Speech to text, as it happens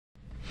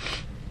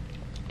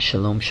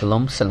Shalom,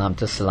 shalom, salam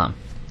to salam.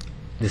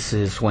 This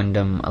is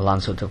Wendim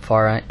Alonso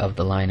Tafari of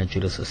the Lion of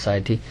Judah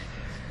Society,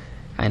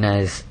 and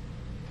as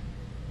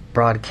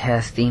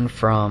broadcasting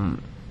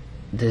from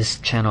this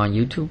channel on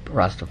YouTube,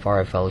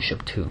 RasTafari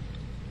Fellowship 2.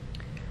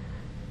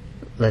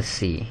 Let's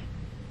see.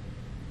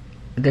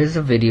 There's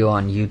a video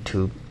on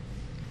YouTube,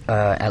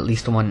 at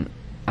least the one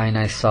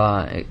I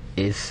saw,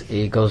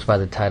 it goes by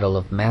the title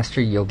of Master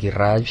Yogi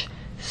Raj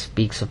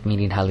Speaks of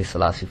Meeting Haile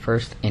Selassie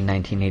first in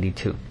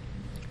 1982.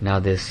 Now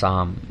this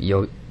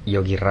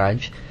Yogi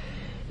Raj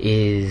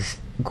is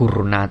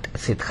Gurunath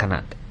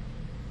Siddhanath.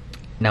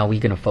 Now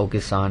we're gonna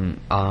focus on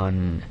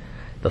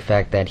the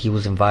fact that he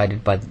was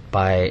invited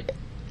by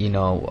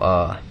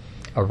a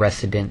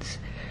resident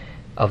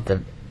of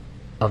the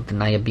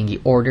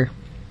Nyabinghi order,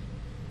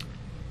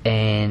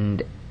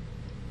 and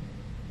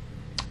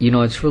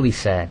it's really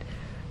sad.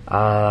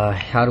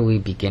 How do we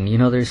begin?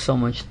 There's so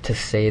much to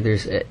say. We're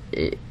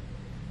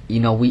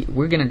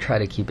gonna try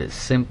to keep it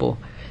simple.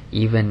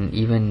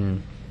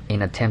 Even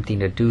in attempting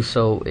to do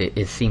so,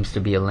 it seems to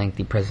be a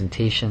lengthy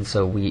presentation.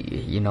 So we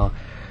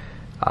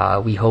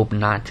hope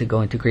not to go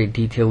into great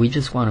detail. We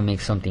just want to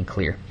make something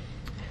clear.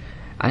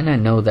 And I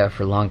know that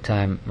for a long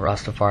time,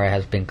 Rastafari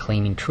has been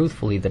claiming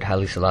truthfully that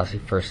Haile Selassie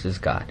first is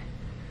God,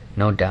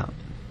 no doubt.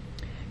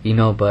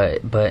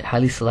 But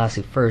Haile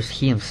Selassie first,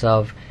 he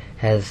himself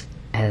has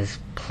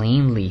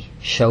plainly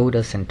showed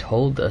us and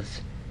told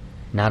us,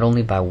 not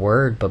only by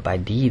word but by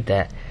deed,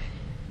 that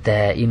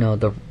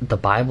the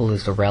Bible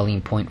is the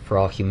rallying point for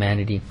all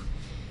humanity,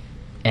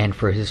 and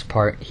for his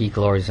part he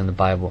glories in the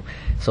Bible.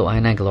 So I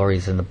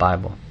glories in the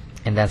Bible,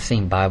 and that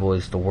same Bible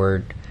is the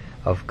Word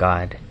of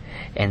God,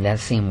 and that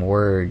same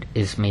Word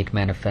is made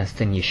manifest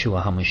in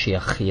YESHUA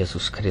HaMashiach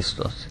Jesus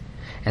KRISTOS.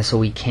 And so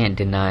we can't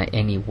deny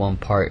any one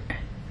part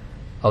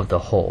of the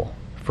whole,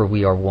 for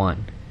we are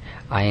one.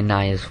 I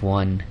is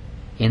one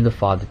in the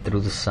Father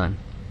through the Son.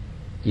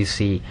 You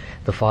see,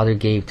 the Father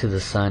gave to the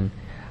Son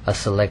a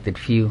selected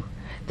few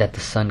that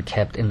the Son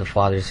kept in the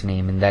Father's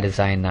name, and that is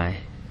I.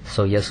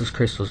 So Jesus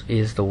Christos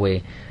is the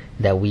way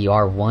that we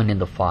are one in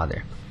the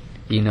Father.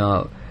 It's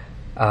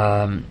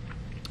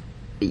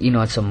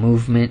a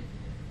movement.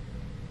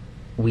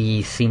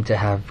 We seem to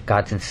have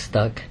gotten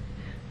stuck,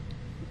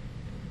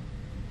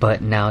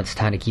 but now it's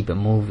time to keep it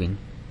moving.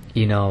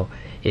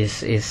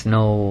 It's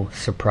no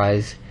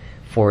surprise,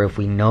 for if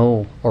we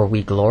know or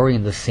we glory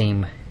in the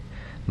same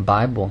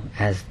Bible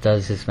as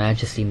does His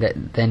Majesty,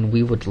 then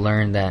we would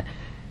learn that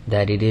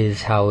it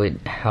is how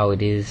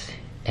it is,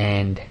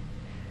 and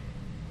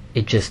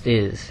it just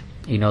is.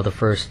 The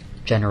first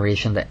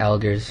generation, the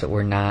elders,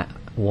 were not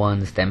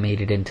ones that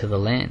made it into the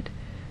land.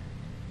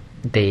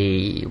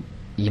 They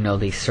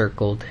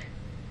circled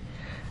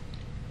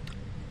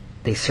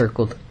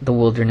the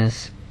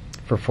wilderness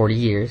for 40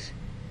 years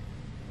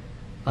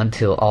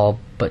until all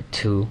but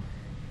two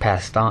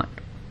passed on.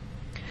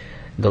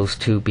 Those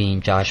two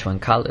being Joshua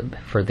and Caleb,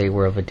 for they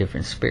were of a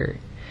different spirit.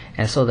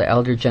 And so the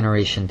elder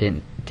generation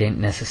didn't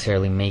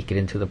necessarily make it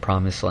into the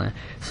promised land.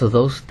 So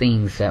those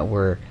things that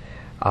were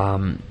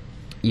in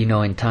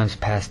times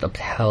past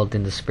upheld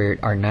in the spirit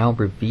are now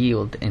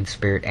revealed in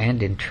spirit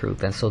and in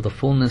truth. And so the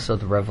fullness of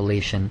the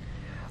revelation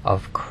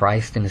of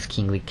Christ and His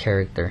kingly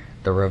character,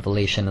 the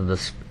revelation of the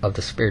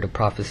spirit of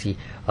prophecy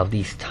of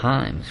these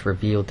times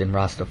revealed in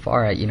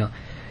Rastafari,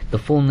 the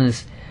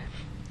fullness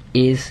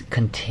is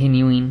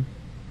continuing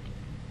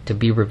to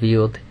be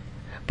revealed,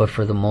 but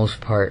for the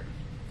most part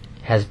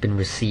has been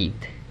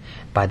received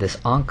by this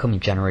oncoming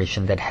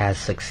generation that has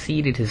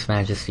succeeded His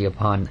Majesty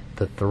upon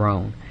the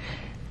throne,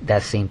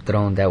 that same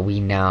throne that we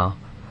now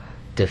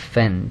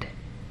defend,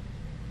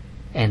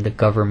 and the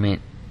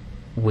government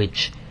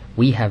which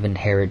we have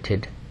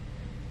inherited,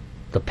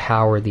 the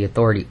power, the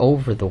authority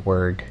over the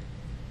Word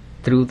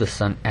through the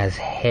Son as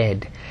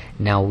head.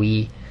 Now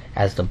we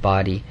as the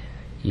body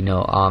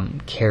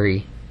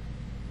carry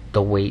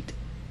the weight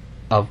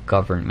of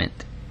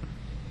government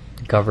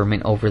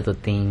over the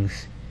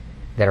things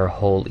that are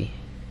holy,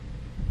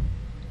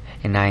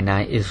 and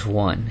I is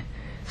one.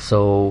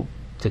 So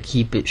to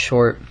keep it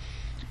short,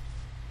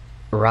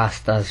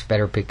 Rastas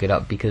better pick it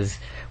up, because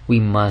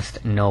we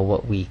must know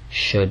what we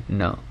should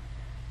know.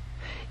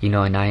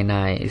 And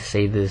I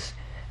say this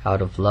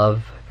out of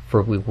love,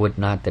 for we would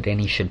not that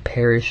any should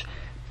perish,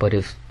 but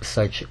if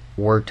such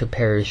were to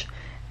perish,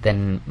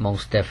 then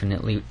most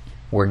definitely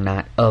were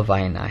not of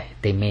I.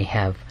 They may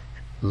have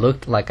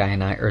looked like I,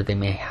 or they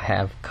may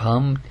have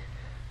come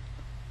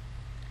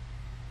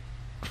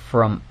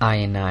from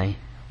I,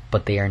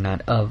 but they are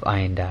not of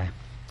I.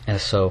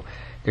 And so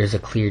there's a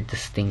clear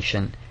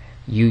distinction.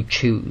 You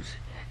choose.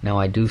 Now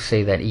I do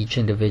say that each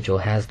individual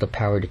has the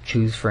power to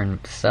choose for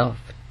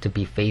himself to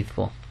be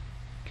faithful,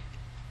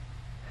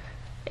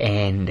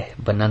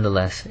 but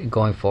nonetheless,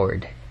 going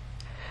forward,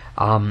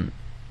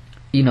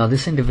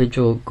 this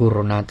individual,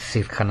 Gurunath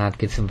Siddhanath,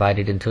 gets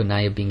invited into a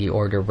Nyabinghi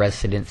order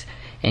residence,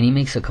 and he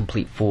makes a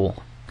complete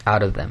fool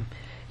out of them.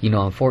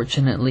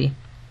 Unfortunately,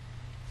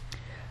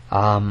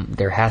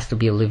 there has to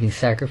be a living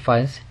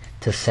sacrifice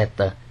to set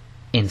the,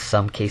 in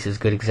some cases,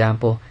 good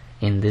example,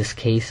 in this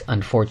case,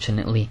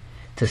 unfortunately,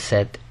 to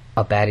set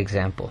a bad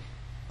example.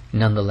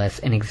 Nonetheless,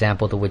 an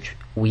example to which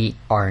we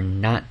are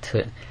not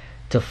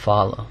to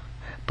follow,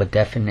 but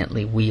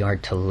definitely we are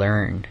to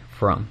learn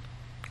from.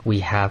 We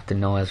have to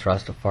know as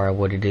Rastafari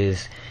what it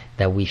is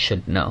that we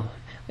should know,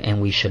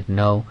 and we should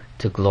know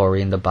to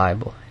glory in the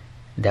Bible,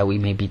 that we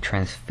may be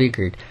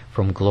transfigured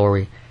from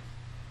glory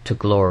to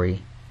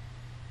glory,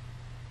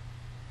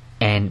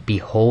 and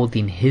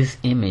beholding His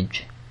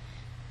image,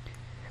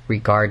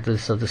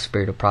 regardless of the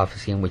spirit of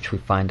prophecy in which we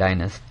find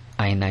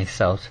I&I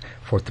selves.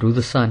 For through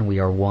the Son we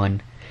are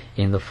one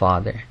in the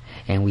Father,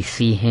 and we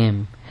see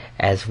Him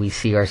as we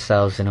see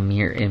ourselves in a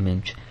mirror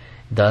image.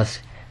 Thus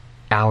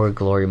our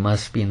glory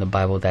must be in the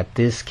Bible, that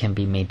this can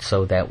be made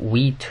so that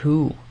we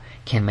too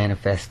can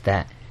manifest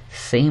that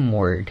same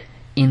word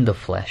in the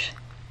flesh,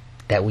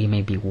 that we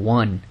may be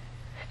one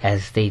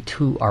as they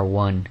too are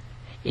one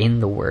in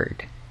the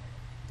word.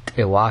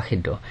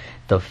 TEWAHEDO,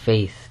 the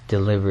faith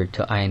delivered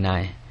to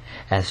I&I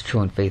as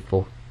true and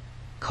faithful,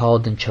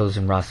 called and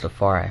chosen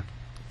Rastafari.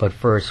 But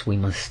first we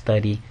must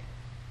study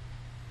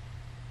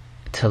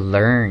to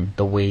learn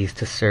the ways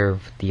to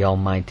serve the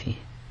Almighty.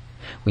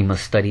 We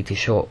must study to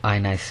show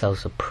I&I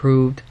selves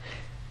approved,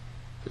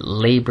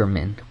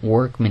 labormen,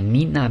 workmen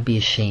need not be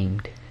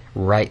ashamed,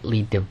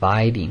 rightly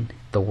dividing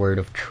the word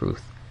of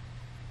truth.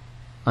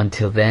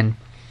 Until then,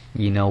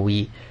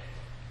 we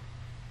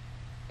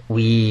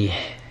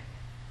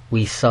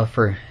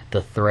suffer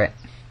the threat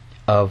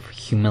of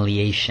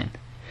humiliation.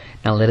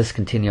 Now let us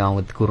continue on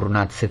with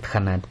Gurunath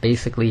Siddhanath.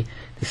 Basically,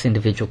 this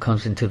individual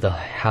comes into the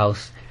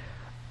house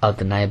of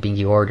the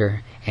Nyabinghi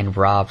order and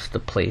robs the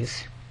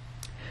place.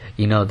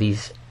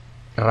 These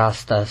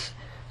Rastas,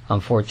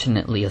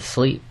 unfortunately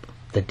asleep,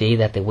 the day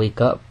that they wake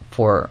up,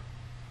 for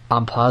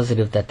I'm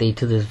positive that they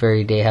to this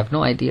very day have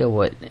no idea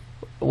what,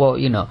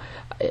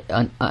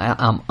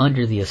 I'm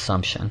under the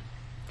assumption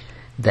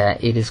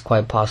that it is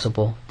quite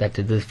possible that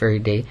to this very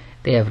day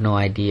they have no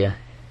idea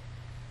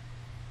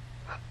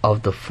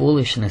of the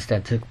foolishness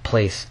that took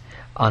place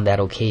on that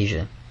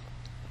occasion.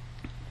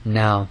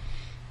 Now,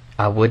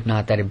 I would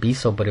not that it be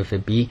so, but if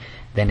it be,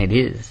 then it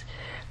is.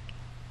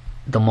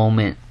 The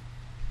moment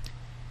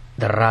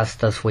the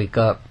Rastas wake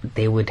up,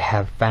 they would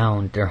have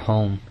found their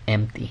home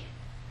empty.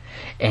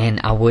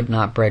 And I would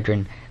not,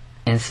 brethren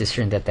and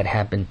sisters, that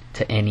happened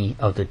to any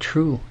of the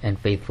true and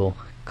faithful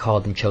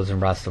called and chosen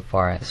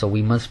Rastafari. So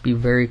we must be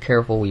very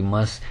careful. We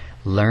must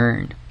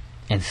learn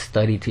and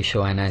study to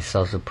show I&I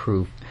selves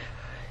approved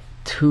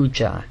to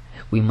Jah.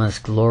 We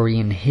must glory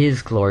in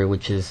His glory,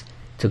 which is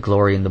to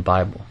glory in the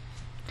Bible.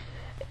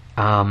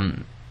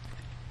 I&I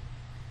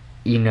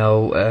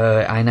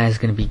is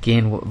going to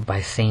begin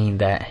by saying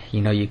that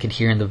you can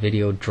hear in the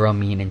video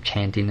drumming and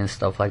chanting and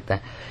stuff like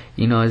that.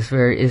 It's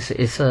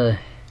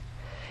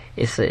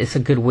a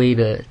good way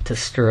to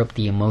stir up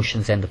the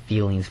emotions and the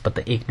feelings, but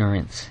the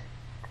ignorance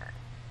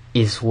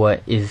is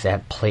what is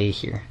at play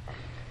here.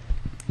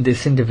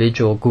 This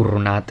individual,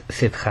 Gurunath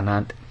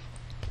Siddhanath,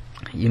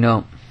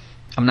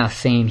 I'm not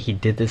saying he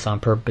did this on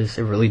purpose.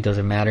 It really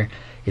doesn't matter.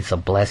 It's a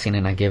blessing,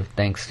 and I give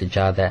thanks to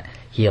Jah that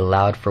He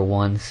allowed for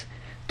ones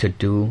to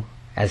do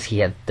as he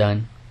had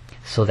done,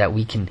 so that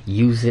we can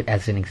use it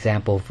as an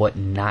example of what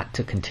not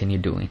to continue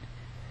doing.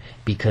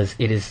 Because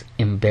it is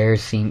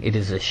embarrassing, it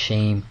is a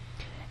shame,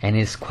 and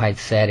it's quite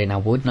sad, and I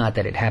would not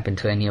that it happened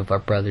to any of our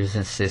brothers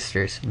and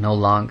sisters. No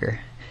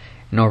longer.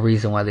 No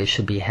reason why they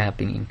should be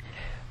happening.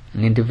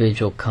 An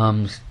individual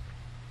comes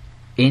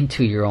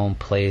into your own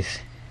place,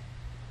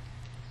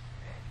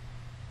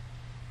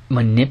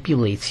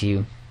 manipulates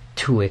you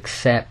to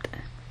accept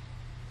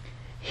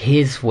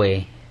his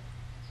way,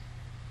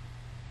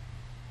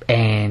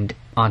 and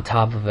on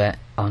top of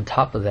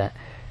that,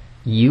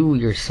 you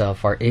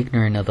yourself are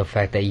ignorant of the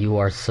fact that you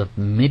are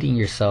submitting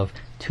yourself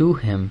to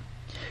him,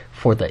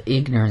 for the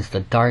ignorance, the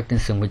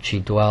darkness in which you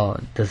dwell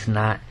does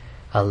not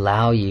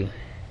allow you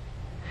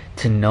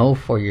to know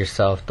for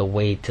yourself the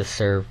way to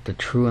serve the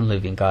true and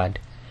living God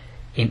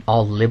in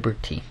all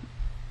liberty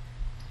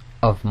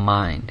of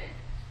mind.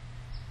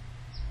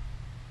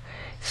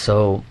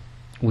 So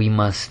we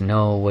must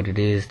know what it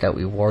is that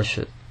we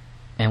worship,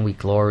 and we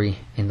glory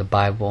in the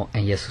Bible,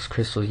 and Jesus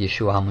Christos,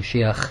 Yeshua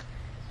HaMashiach,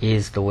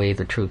 is the way,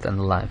 the truth, and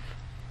the life.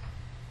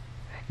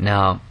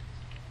 Now,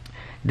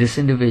 this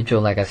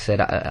individual, like I said,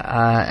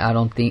 I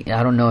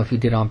don't know if he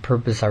did it on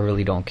purpose. I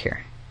really don't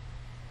care.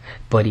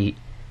 But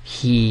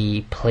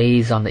he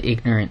plays on the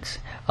ignorance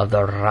of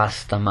the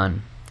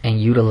Rastaman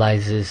and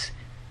utilizes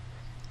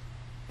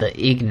the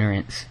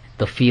ignorance,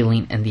 the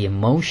feeling, and the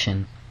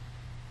emotion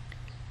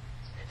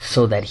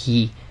so that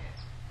he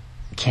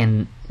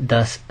can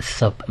thus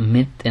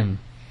submit them,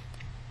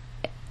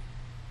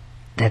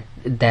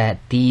 that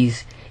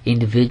these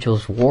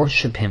individuals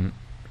worship him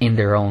in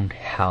their own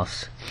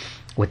house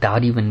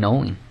without even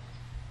knowing.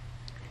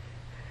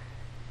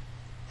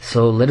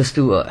 So let us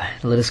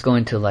go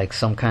into like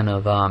some kind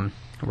of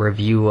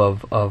review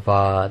of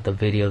the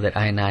video that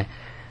I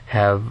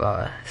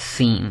have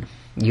seen.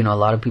 A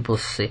lot of people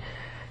say,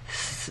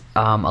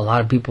 a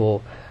lot of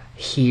people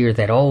hear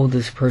that, oh,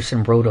 this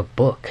person wrote a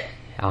book.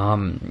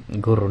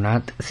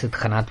 Gurunath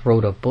Siddhanath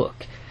wrote a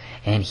book,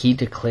 and he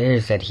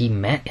declares that he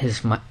met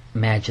his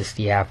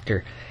Majesty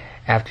after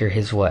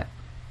his what?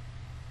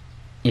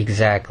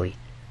 Exactly.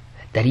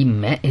 That he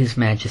met his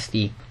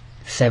Majesty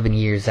 7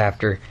 years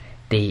after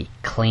they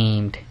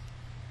claimed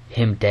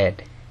him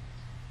dead.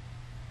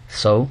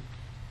 So,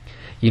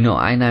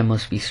 I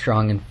must be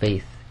strong in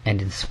faith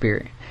and in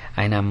spirit.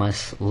 I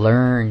must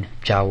learn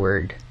Jah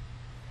word.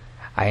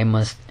 I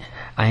must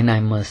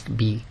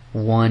be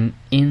one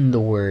in the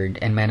word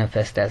and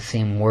manifest that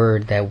same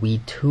word, that we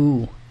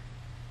too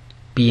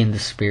be in the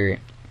spirit,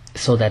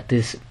 so that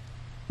this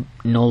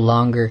no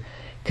longer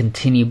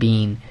continue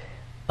being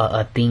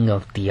a thing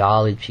of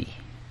theology,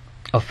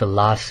 of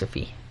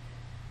philosophy,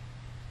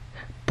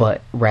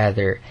 but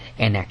rather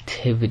an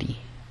activity,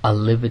 a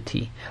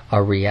liberty,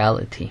 a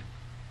reality.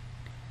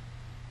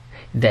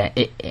 That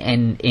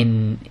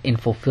in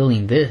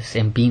fulfilling this,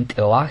 and being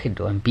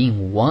TEWAHEDO, and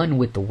being one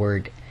with the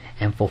word,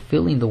 and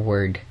fulfilling the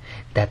word,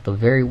 that the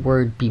very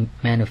word be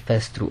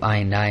manifest through I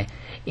and I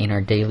in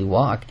our daily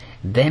walk,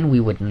 then we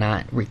would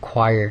not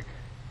require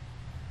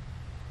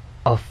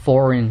a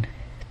foreign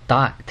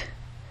thought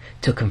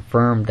to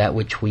confirm that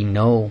which we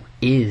know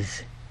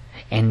is,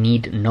 and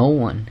need no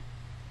one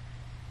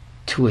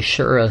to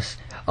assure us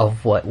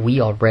of what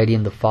we already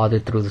in the Father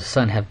through the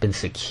Son have been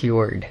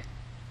secured.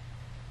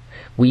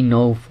 We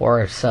know for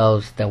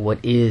ourselves that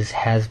what is,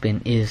 has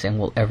been, is, and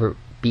will ever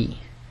be.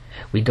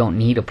 We don't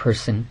need a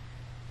person,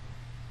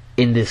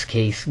 in this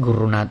case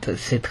Gurunath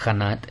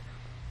Siddhanath,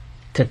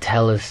 to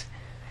tell us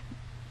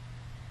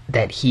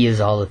that he is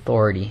all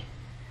authority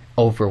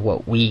over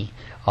what we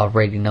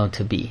already know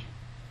to be,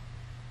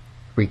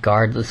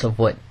 regardless of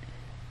what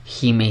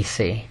he may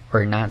say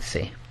or not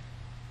say.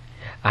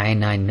 I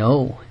and I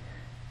know,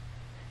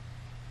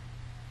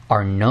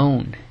 are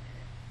known,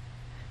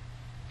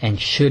 and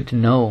should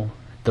know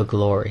the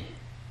glory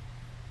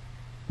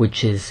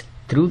which is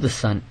through the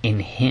Son in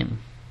him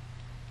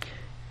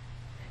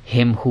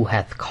who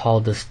hath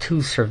called us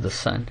to serve the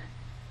Son.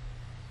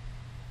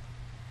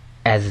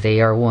 As they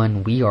are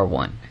one, we are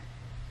one.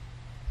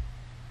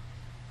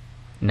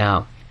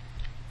 Now,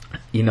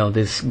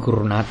 this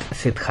Gurunath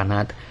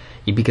Siddhanath,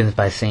 he begins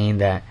by saying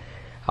that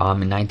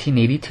in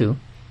 1982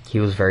 he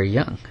was very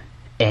young,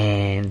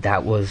 and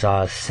that was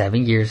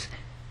 7 years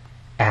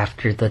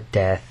after the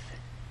death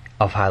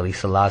of Haile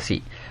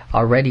Selassie.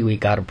 Already we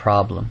got a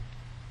problem,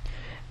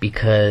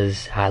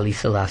 because Haile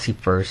Selassie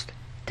first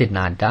did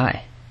not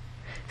die.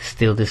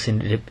 Still, this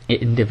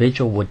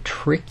individual would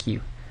trick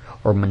you,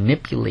 or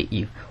manipulate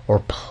you, or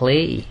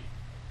play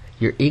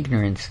your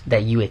ignorance,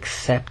 that you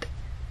accept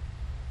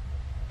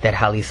that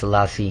Haile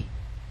Selassie,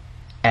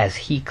 as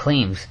he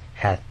claims,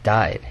 hath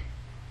died.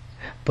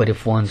 But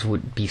if ones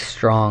would be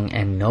strong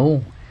and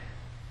know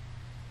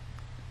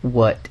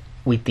what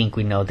we think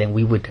we know, then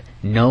we would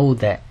know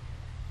that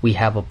we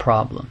have a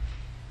problem.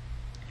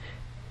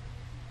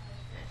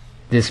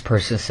 This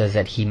person says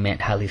that he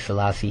met Haile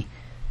Selassie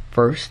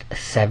first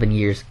 7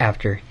 years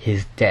after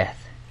his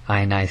death.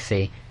 I and I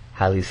say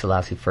Haile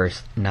Selassie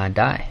first not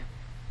die.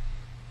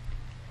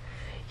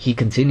 He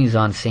continues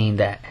on saying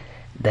that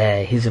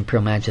His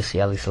Imperial Majesty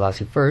Haile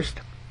Selassie first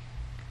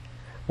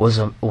was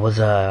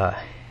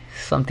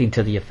something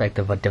to the effect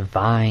of a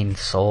divine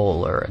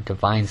soul, or a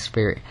divine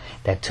spirit,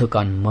 that took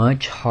on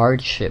much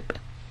hardship,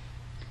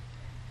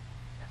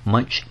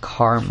 much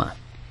karma,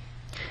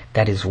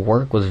 that his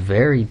work was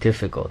very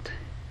difficult.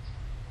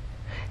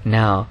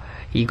 Now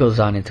he goes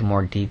on into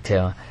more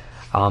detail,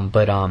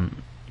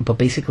 but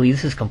basically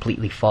this is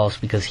completely false,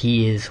 because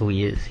he is who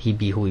he is, he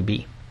be who he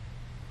be.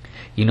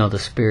 The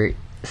spirit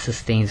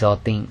sustains all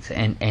things,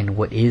 and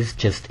what is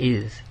just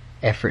is,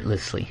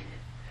 effortlessly.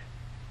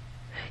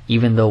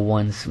 Even though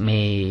ones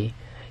may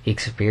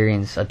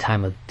experience a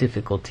time of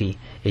difficulty,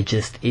 it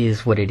just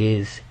is what it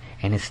is,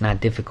 and it's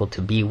not difficult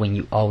to be when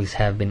you always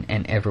have been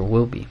and ever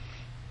will be.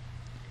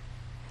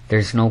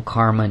 There's no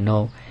karma,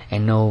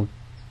 no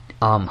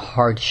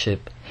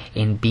hardship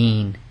in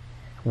being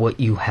what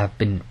you have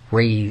been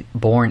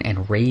born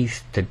and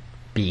raised to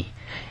be.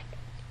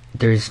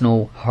 There is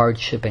no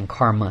hardship and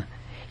karma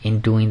in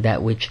doing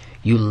that which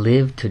you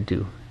live to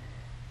do.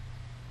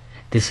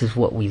 This is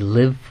what we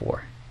live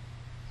for.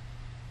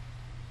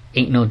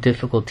 Ain't no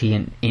difficulty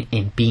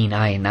in being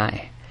I and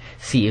I.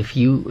 See, if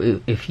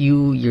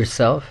you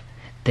yourself,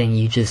 then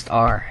you just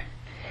are,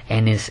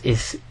 and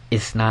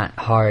it's not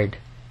hard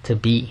to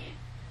be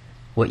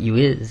what you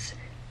is.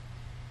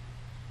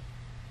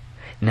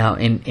 Now,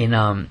 in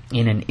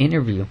an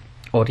interview,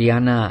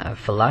 Oriana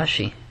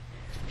Fallaci,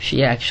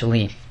 she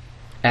actually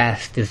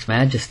asked His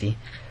Majesty.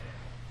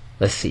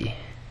 Let's see.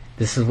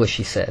 This is what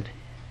she said.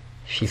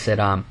 She said,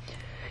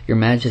 "Your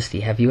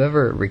Majesty, have you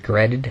ever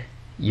regretted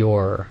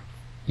your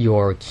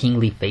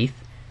kingly faith?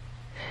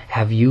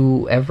 Have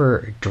you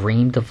ever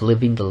dreamed of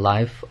living the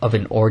life of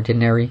an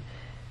ordinary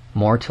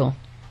mortal?"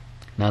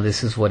 Now,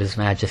 this is what His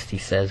Majesty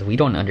says. We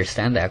don't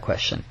understand that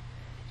question.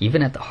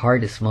 Even at the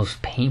hardest,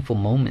 most painful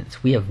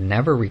moments, we have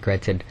never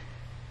regretted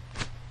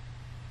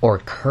or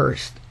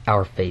cursed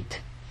our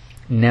fate.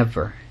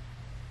 Never.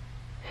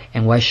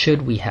 And why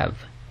should we have?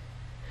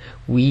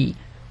 We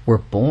were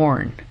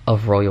born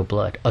of royal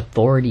blood.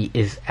 Authority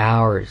is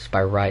ours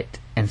by right.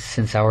 And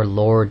since our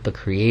Lord the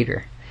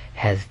Creator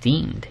has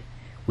deemed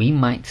we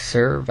might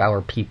serve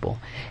our people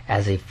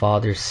as a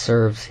father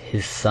serves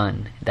his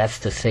son. That's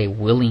to say,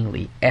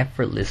 willingly,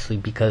 effortlessly,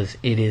 because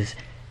it is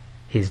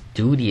his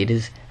duty. It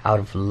is out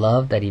of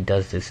love that he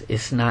does this.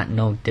 It's not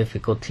no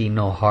difficulty,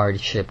 no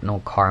hardship, no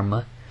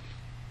karma.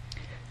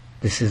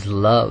 This is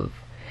love,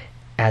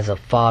 as a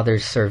father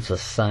serves a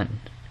son,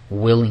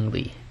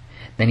 willingly.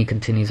 Then he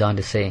continues on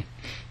to say,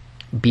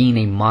 being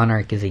a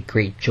monarch is a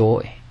great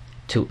joy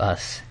to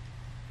us.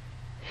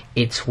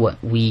 It's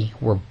what we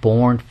were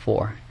born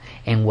for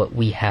and what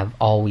we have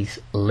always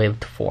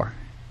lived for,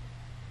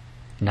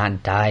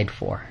 not died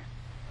for.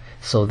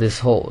 So this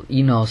whole,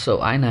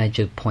 so I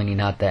just pointing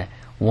out that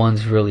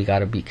one's really got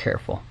to be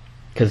careful,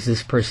 because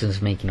this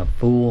person's making a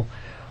fool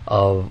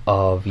of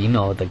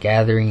the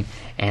gathering,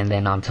 and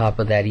then on top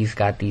of that he's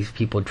got these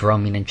people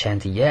drumming and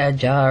chanting, yeah,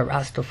 Jah,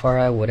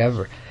 Rastafari,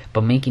 whatever,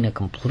 but making a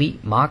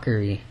complete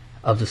mockery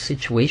of the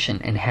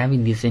situation and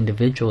having these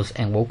individuals,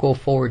 and we'll go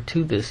forward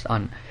to this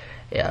on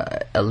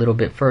a little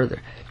bit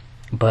further,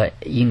 but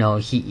he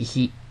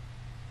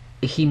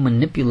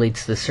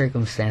manipulates the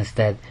circumstance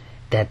that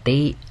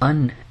they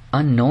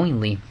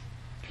unknowingly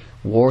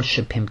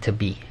worship him to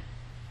be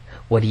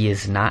what he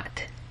is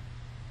not.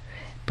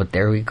 But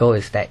there we go.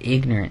 It's that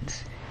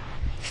ignorance.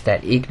 It's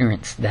that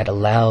ignorance that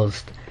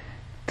allows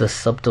the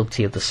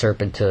subtlety of the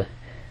serpent to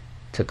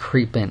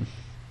creep in.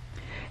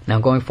 Now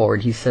going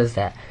forward, he says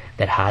that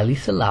Haile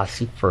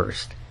Selassie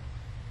first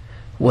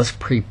was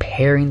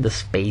preparing the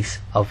space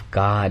of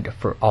God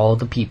for all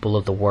the people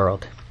of the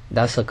world.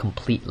 That's a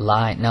complete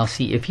lie. Now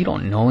see, if you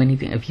don't know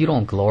anything, if you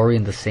don't glory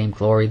in the same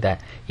glory that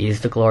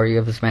is the glory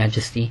of His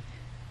Majesty,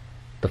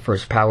 the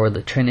first power of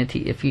the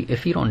Trinity, if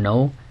you don't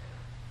know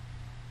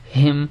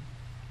Him,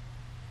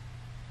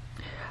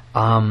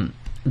 then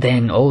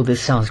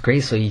this sounds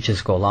great, so you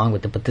just go along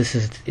with it. But this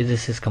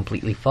is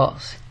completely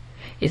false.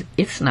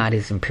 It's not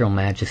His Imperial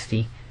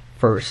Majesty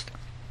first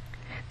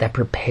that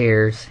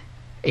prepares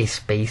a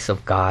space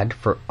of God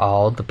for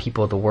all the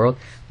people of the world.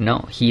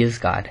 No, He is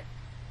God.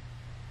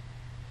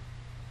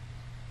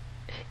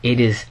 It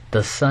is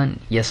the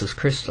Son, YESUS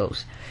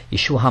KRISTOS,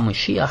 YESHUA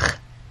HaMashiach,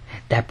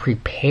 that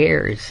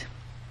prepares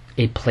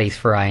a place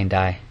for I and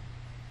I.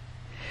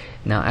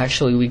 Now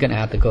actually we're gonna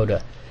have to go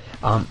to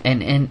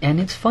and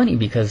it's funny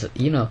because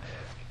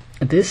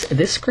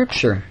this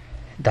scripture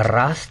the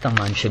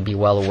Rastaman should be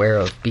well aware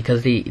of,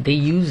 because they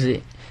use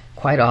it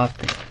quite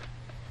often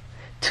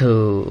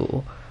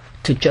to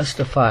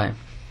justify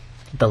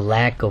the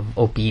lack of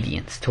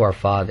obedience to our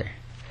Father.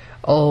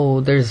 Oh,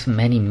 there's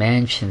many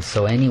mansions,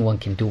 so anyone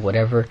can do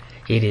whatever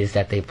it is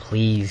that they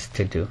please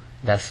to do.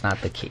 That's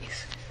not the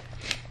case.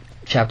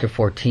 Chapter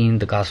 14,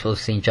 the Gospel of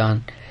St.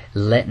 John,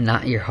 let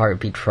not your heart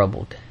be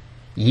troubled.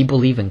 Ye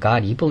believe in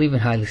God, ye believe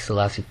in Haile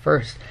Selassie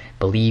first.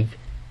 Believe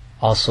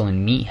also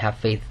in me, have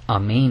faith,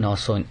 amen,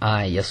 also in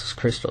I, YESUS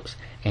KRISTOS.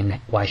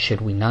 And why should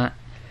we not?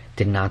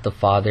 Did not the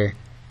Father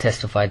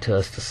testify to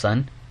us the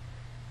Son?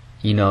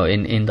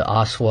 In the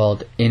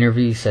Oswald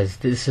interview, he says,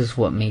 this is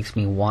what makes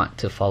me want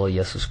to follow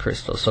YESUS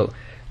KRISTOS. So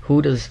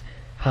who does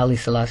Haile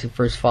Selassie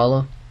first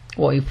follow?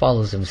 Well, he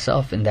follows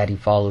himself, in that he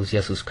follows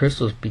YESUS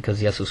KRISTOS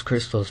because YESUS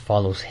KRISTOS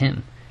follows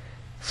him.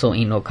 So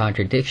ain't no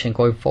contradiction.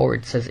 Going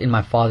forward, it says, in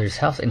my Father's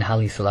house, in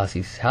Haile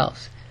Selassie's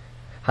house,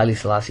 Haile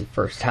Selassie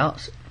first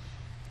house,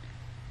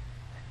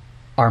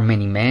 are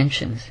many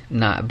mansions.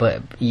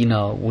 But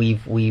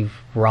we've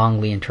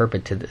wrongly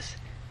interpreted this.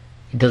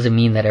 It doesn't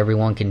mean that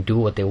everyone can do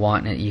what they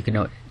want. You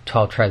can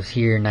 12 tribes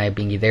here,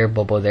 Nyabinghi there,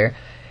 Bobo there.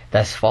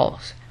 That's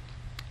false.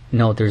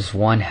 No, there's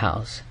one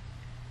house.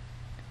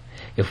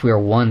 If we are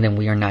one, then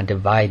we are not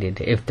divided.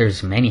 If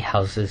there's many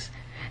houses,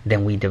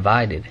 then we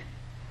divided.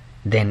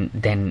 Then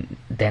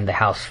the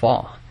house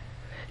fall.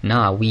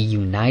 Nah, we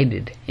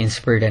united in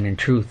spirit and in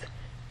truth.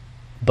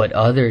 But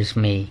others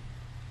may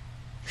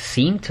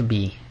seem to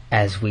be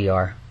as we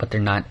are, but they're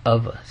not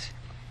of us.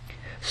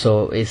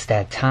 So it's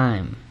that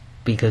time,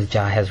 because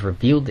Jah has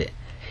revealed it.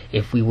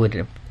 If we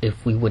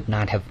would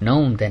not have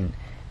known,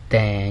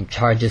 then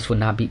charges would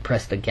not be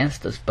pressed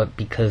against us. But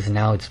because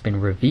now it's been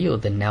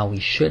revealed, and now we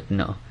should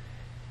know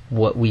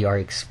what we are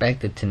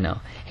expected to know.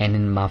 And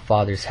in my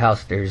Father's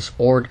house there is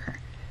order,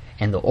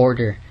 and the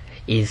order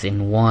is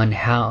in one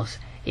house.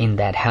 In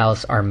that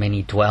house are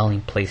many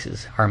dwelling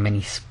places, are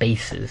many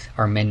spaces,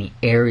 are many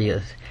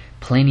areas,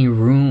 plenty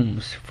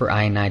rooms for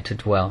I and I to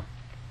dwell.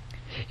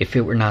 If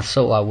it were not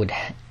so, I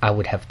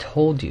would have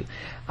told you,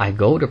 I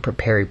go to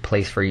prepare a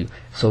place for you.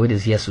 So it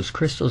is YESUS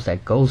KRISTOS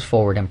that goes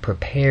forward and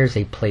prepares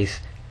a place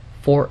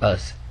for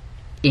us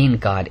in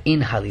God,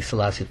 in Haile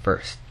Selassie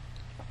first.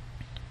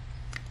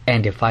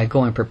 And if I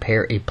go and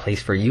prepare a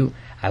place for you,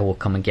 I will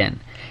come again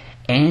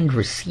and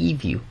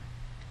receive you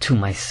to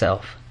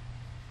myself,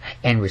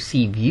 and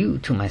receive you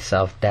to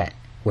myself, that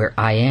where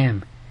I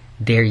am,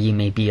 there ye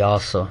may be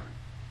also,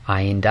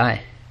 I and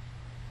I.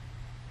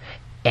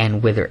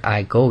 And whither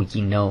I go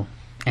ye know,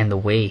 and the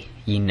way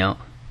ye know.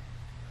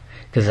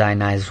 because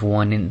I&I is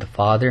one in the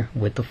Father,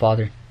 with the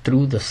Father,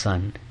 through the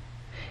Son.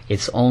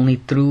 It's only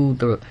through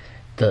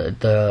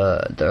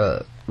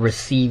the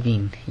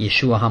receiving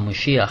Yeshua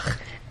HaMashiach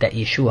that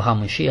Yeshua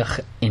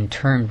HaMashiach in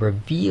turn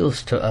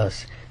reveals to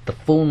us the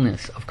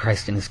fullness of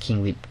Christ in His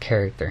kingly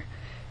character.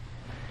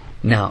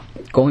 Now,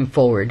 going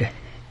forward,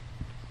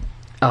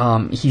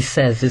 he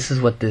says, this is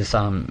what this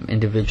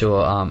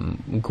individual,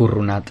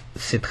 Gurunath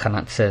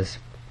Siddhanath, says,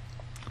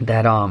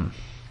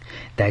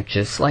 that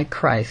just like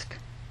Christ,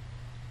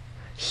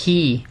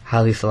 He,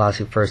 Haile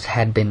Selassie I,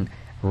 had been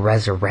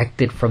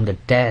resurrected from the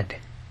dead.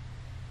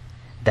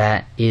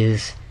 That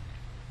is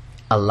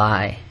a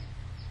lie.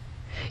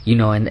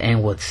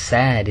 And what's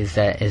sad is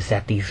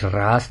that these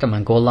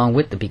Rastaman go along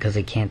with it because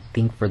they can't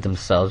think for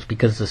themselves,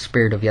 because the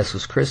spirit of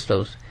YESHUA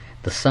KRISTOS,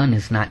 the Son,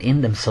 is not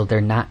in them, so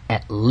they're not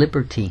at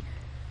liberty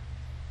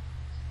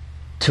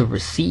to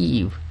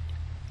receive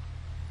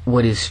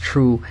what is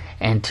true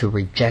and to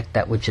reject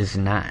that which is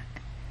not.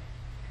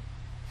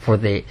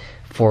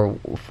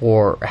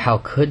 For how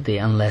could they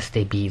unless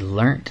they be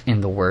learnt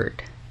in the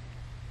Word?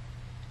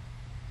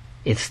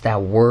 It's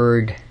that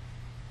Word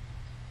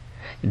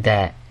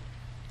that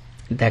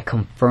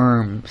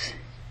confirms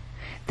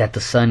that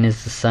the Son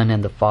is the Son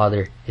and the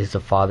Father is the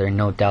Father. And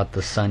no doubt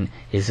the Son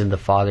is in the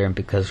Father, and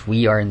because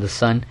we are in the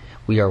Son,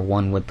 we are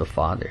one with the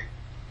Father.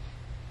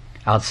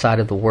 Outside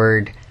of the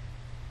Word,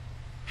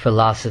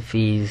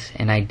 philosophies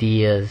and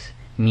ideas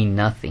mean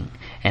nothing.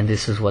 And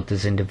this is what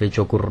this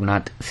individual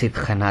Gurunath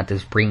Siddhanath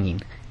is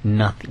bringing.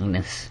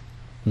 Nothingness,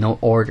 no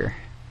order,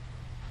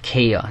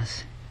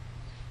 chaos,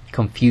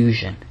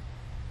 confusion.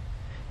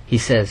 He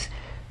says,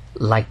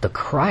 like the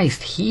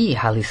Christ, He,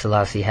 Haile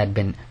Selassie, had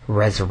been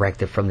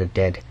resurrected from the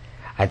dead.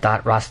 I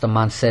thought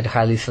Rastaman said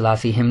Haile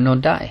Selassie him no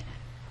die.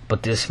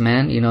 But this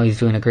man, he's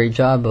doing a great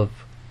job of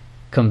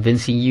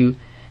convincing you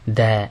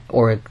that,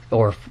 or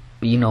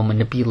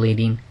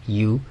manipulating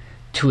you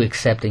to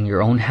accept in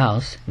your own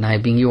house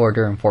Nyabinghi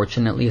order.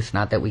 Unfortunately, it's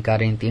not that we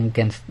got anything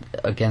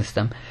against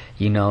them.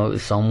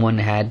 Someone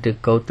had to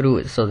go through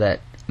it so that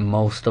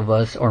most of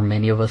us, or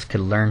many of us, could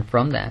learn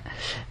from that.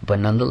 But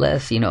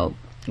nonetheless,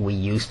 we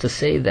used to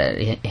say that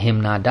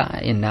him not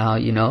die, and now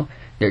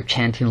they're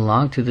chanting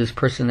along to this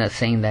person that's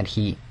saying that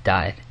he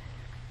died.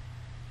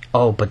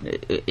 Oh, but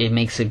it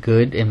makes it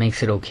good, it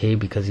makes it okay,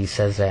 because he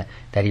says that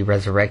he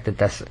resurrected.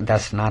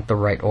 That's not the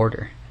right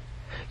order.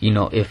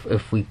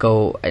 If we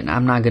go, and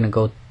I'm not going to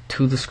go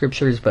to the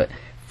scriptures, but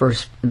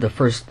the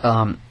first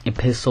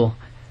epistle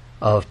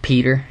of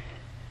Peter,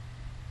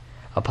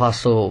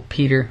 Apostle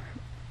Peter,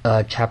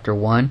 chapter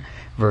 1,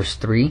 verse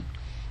 3,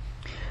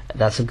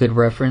 that's a good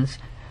reference.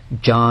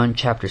 John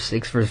chapter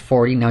 6 verse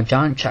 40. Now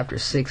John chapter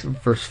 6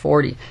 verse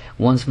 40,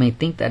 ones may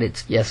think that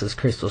it's YESHUA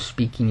KRISTOS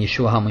speaking,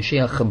 Yeshua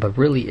HaMashiach, but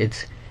really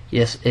it's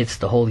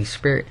the Holy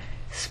Spirit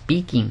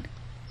speaking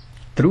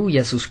through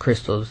YESHUA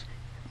KRISTOS,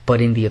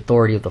 but in the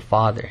authority of the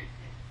Father.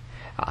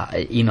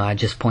 I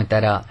just point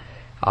that out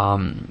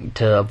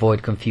to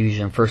avoid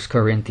confusion. 1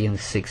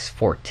 Corinthians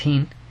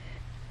 6:14,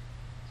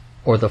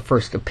 or the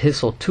first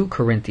epistle to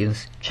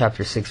Corinthians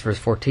chapter 6 verse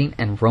 14,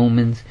 and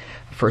Romans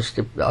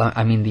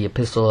the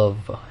epistle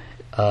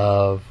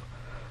of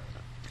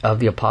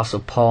the Apostle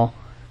Paul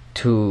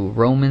to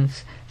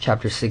Romans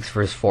chapter 6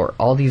 verse 4.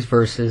 All these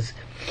verses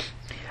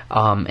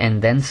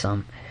and then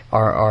some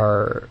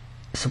are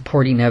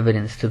supporting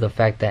evidence to the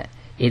fact that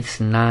it's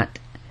not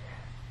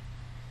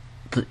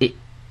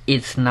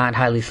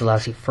Haile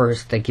Selassie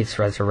first that gets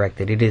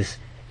resurrected. It is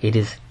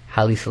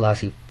Haile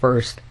Selassie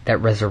first that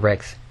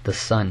resurrects the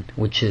Son,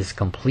 which is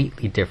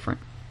completely different.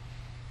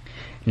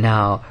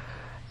 Now,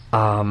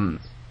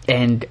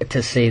 and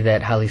to say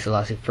that Haile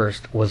Selassie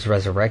first was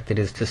resurrected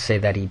is to say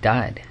that he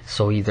died.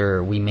 So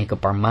either we make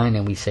up our mind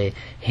and we say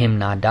him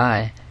not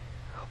die,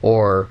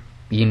 or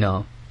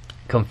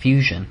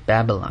confusion,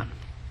 Babylon.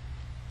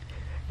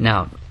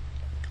 Now,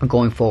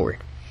 going forward,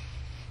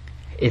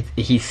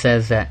 he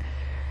says that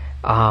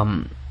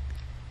many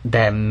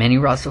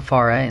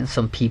Rastafari and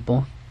some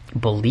people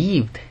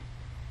believed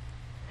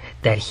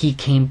that he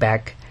came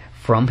back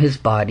from his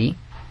body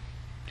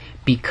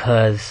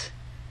because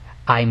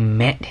I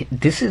met him.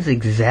 This is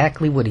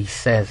exactly what he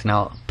says.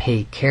 Now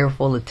pay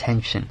careful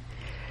attention.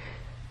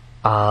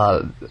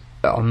 Many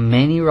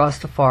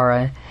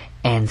Rastafari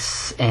and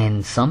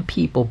some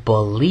people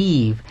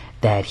believe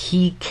that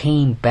he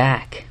came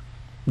back,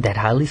 that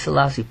Haile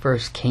Selassie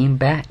first came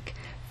back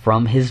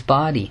from his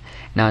body.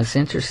 Now it's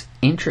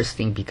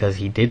interesting because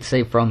he did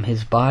say from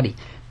his body,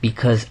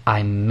 because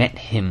I met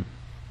him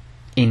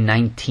in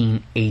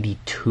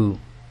 1982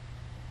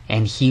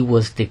 and he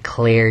was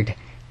declared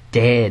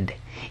dead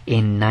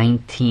in the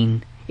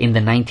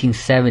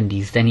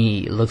 1970s. Then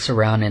he looks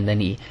around and then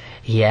he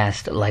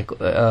asked,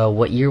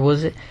 what year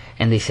was it?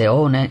 And they say,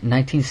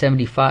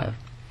 1975.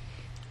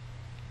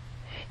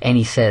 And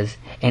he says,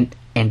 and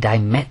I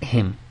met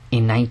him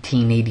in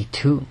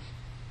 1982.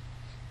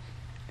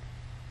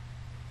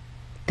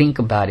 Think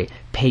about it.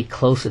 Pay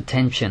close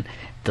attention.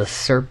 The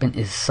serpent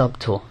is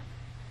subtle.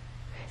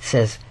 It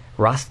says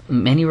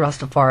Many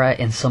Rastafari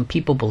and some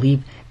people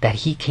believe that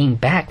he came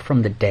back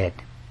from the dead.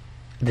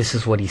 This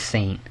is what he's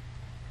saying.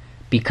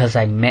 Because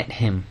I met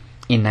him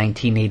in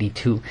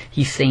 1982.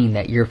 He's saying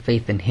that your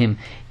faith in him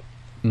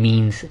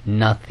means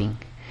nothing.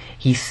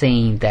 He's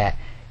saying that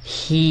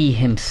he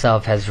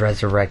himself has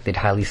resurrected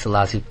Haile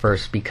Selassie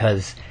first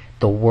because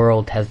the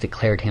world has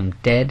declared him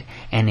dead,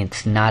 and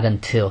it's not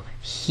until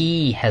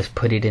he has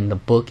put it in the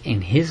book,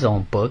 in his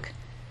own book,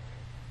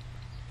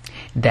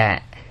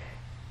 that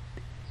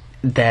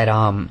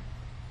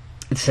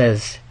it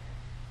says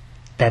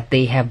that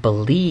they have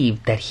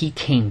believed that he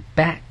came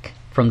back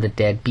from the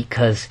dead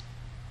because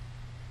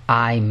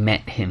I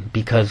met him,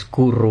 because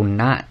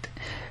Gurunath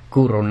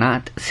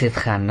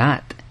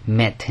Siddhanath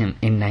met him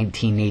in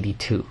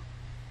 1982.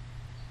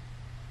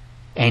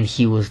 And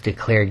he was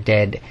declared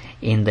dead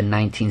in the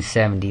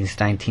 1970s,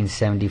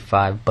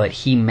 1975, but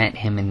he met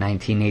him in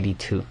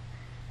 1982.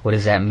 What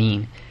does that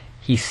mean?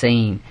 He's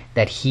saying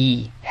that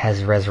he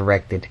has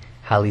resurrected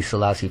Haile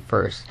Selassie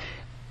first.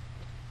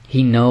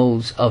 He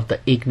knows of the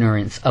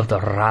ignorance of the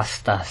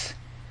Rastas,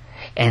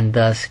 and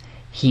thus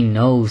he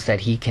knows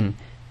that he can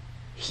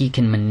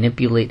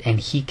manipulate,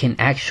 and he can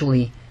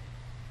actually,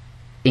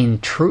 in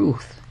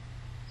truth,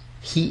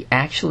 he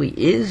actually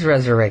is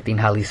resurrecting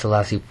Haile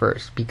Selassie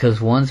first,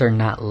 because ones are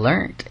not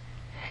learnt,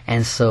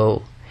 and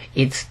so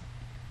it's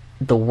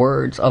the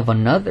words of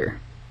another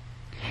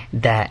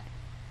that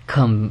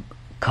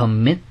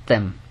commit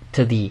them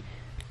to the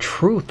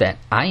truth that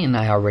I and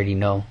I already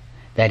know,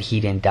 that he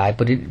didn't die,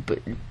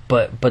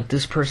 but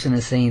this person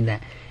is saying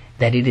that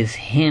it is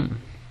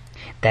him,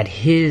 that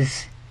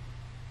his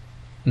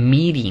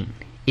meeting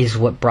is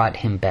what brought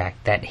him back,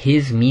 that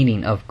his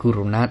meeting of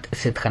Gurunath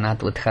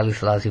Siddhanath with Haile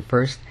Selassie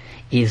first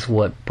is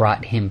what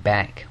brought him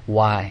back.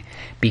 Why?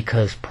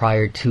 Because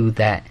prior to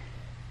that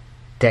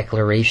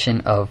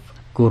declaration of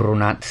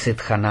Gurunath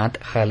Siddhanath,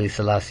 Haile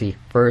Selassie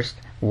first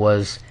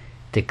was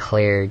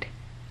declared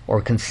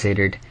or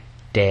considered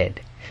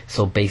dead.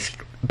 So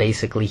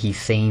basically he's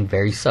saying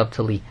very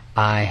subtly,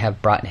 I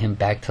have brought him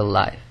back to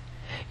life.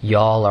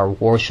 Y'all are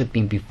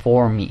worshiping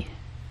before me.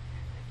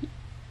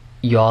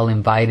 Y'all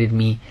invited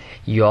me.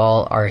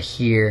 Y'all are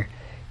here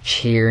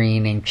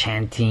cheering and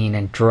chanting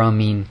and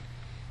drumming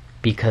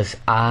because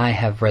I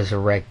have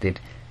resurrected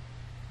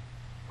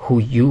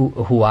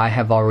who I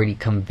have already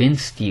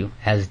convinced you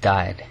has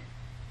died.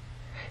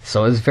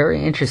 So it's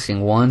very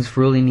interesting. Ones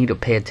really need to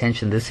pay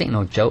attention. This ain't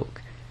no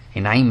joke,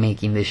 and I ain't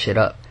making this shit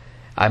up.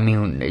 I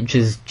mean,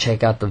 just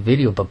check out the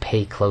video, but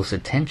pay close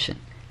attention.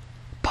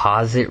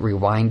 Pause it,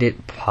 rewind it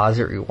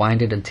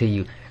until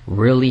you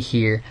really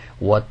hear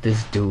what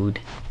this dude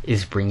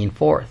is bringing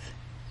forth.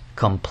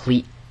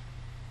 Complete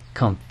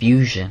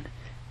confusion.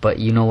 But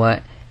you know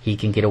what? He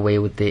can get away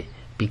with it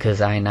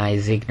because I and I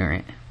is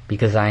ignorant.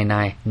 Because I and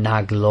I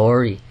not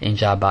glory in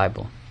Jah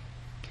Bible.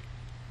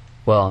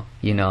 Well,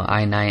 you know,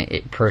 I and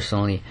I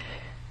personally,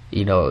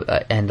 you know,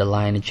 and the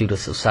Lion of Judah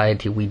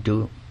Society, we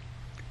do.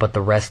 But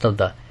the rest of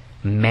the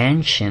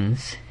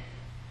mansions,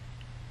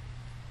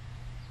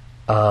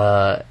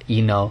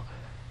 you know,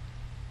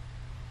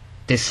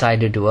 decide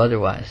to do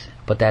otherwise.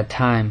 But that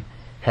time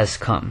has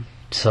come.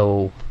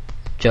 So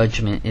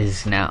judgment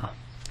is now.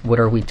 What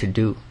are we to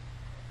do?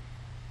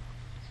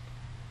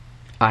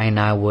 I and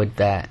I would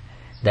that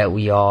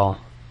we all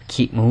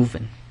keep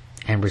moving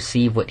and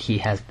receive what he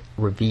has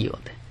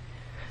revealed.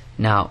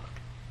 Now,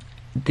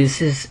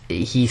 this is,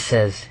 he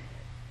says,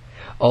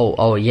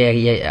 oh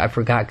yeah, I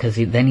forgot, because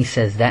then he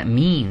says that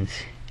means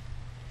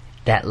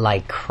that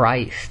like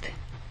Christ,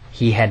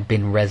 he had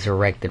been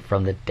resurrected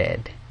from the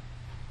dead.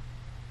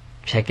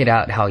 Check it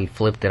out how he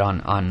flipped it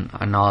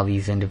on all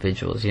these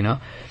individuals, you know.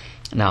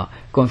 Now,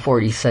 going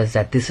forward, he says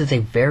that this is a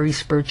very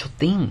spiritual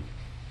thing.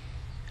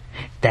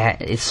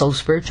 That it's so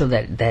spiritual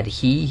that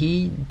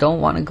he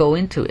don't want to go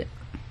into it.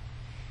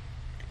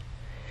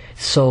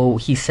 So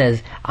he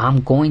says,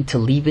 I'm going to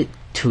leave it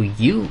to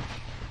you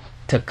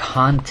to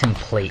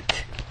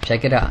contemplate.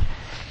 Check it out.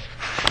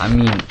 I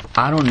mean,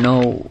 I don't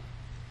know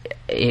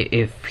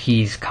if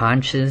he's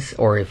conscious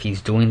or if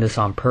he's doing this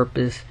on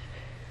purpose,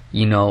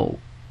 you know,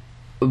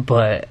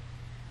 but,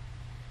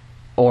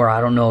 or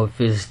I don't know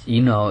if it's,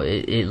 you know,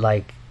 it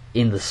like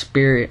in the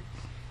spirit.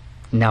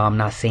 Now, I'm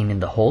not saying in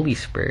the Holy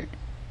Spirit,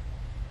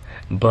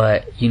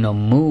 but, you know,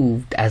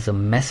 moved as a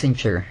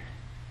messenger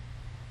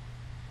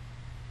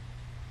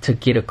to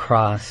get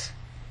across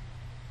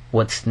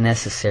what's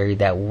necessary,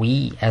 that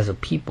we as a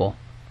people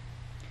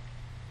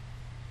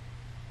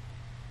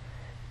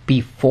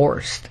be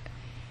forced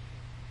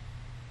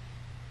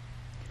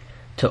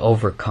to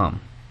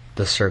overcome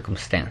the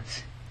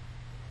circumstance.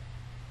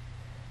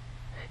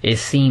 It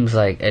seems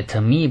like, to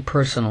me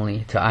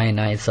personally, to I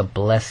and I, it's a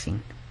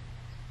blessing,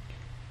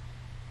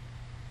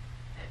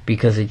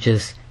 because it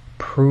just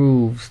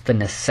proves the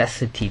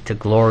necessity to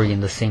glory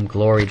in the same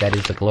glory that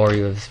is the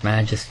glory of His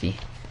Majesty,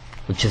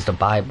 which is the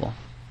Bible.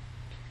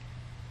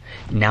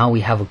 Now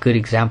we have a good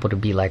example to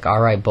be like,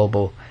 alright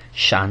Bobo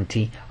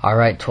Shanti,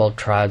 alright 12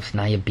 tribes,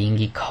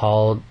 Nyabinghi,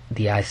 call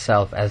the I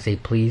self as they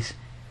please.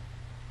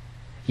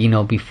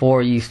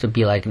 Before it used to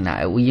be like,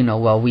 nah, we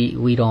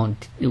don't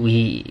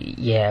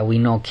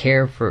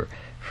care for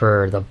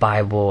the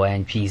Bible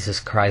and Jesus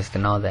Christ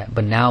and all that.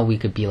 But now we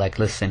could be like,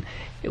 listen,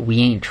 we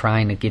ain't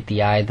trying to get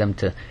the eye them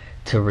to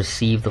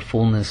receive the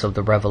fullness of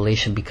the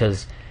revelation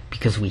because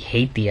we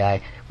hate the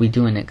eye. We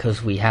doing it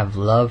because we have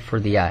love for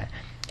the eye.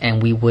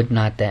 And we would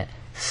not that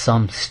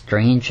some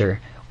stranger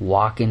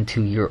walk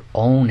into your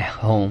own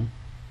home,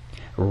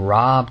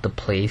 rob the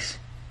place,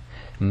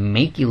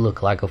 make you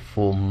look like a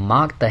fool,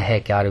 mock the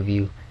heck out of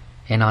you,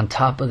 and on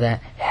top of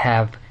that,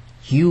 have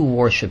you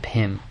worship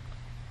him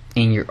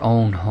in your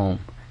own home.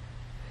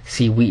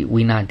 See,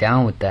 we not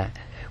down with that.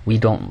 We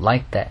don't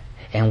like that.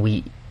 And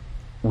we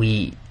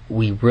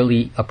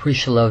really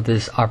appreciate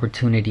this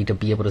opportunity to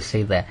be able to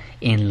say that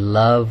in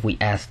love we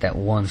ask that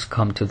ones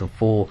come to the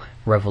full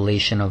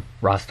revelation of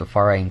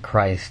Rastafari in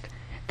Christ,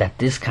 that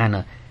this kind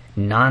of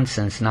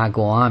nonsense not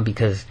go on,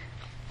 because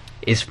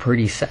it's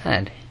pretty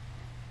sad.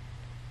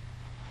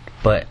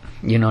 But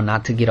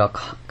not to get all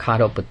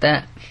caught up with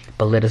that,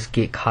 but let us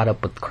get caught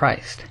up with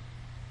Christ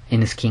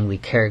in his kingly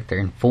character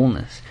in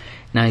fullness.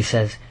 Now he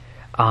says,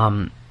 so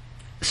I'm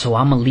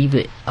gonna leave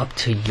it up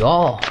to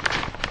y'all.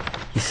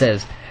 He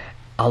says,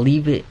 I'll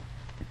leave it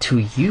to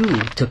you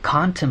to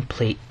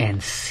contemplate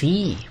and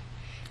see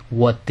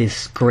what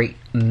this great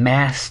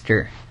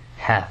master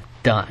hath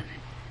done,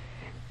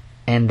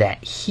 and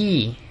that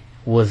he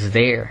was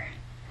there,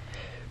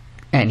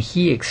 and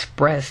he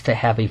expressed to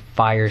have a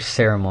fire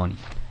ceremony.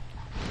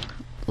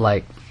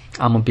 Like,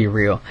 I'm gonna be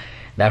real,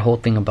 that whole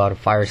thing about a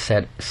fire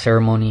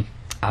ceremony,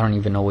 I don't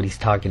even know what he's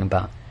talking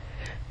about.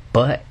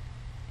 But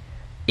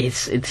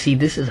see,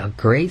 this is a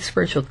great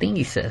spiritual thing,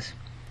 he says,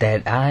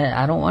 that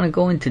I don't want to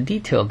go into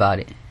detail about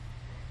it.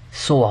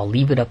 So I'll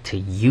leave it up to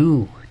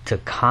you to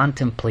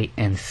contemplate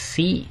and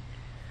see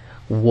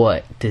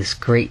what this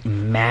great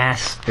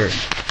master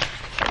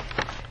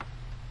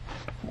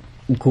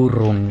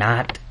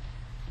Gurunath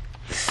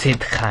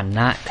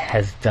Siddhanath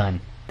has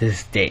done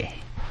this day.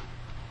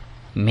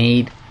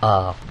 Made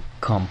a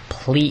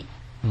complete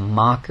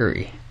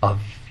mockery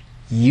of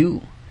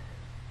you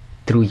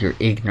through your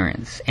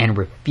ignorance and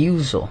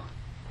refusal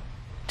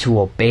to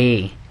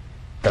obey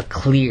the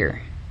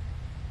clear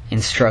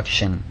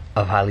instruction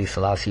of Haile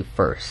Selassie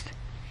first.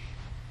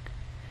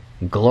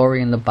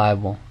 Glory in the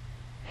Bible,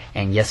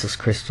 and YESUS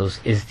Christos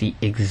is the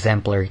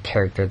exemplary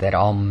character that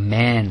all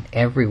man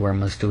everywhere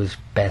must do his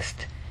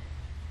best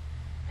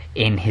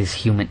in his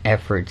human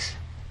efforts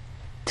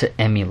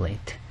to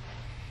emulate.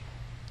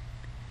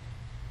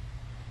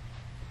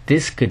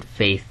 This good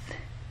faith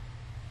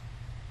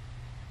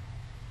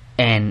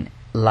and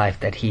life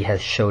that he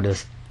has showed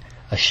us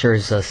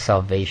assures us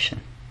salvation.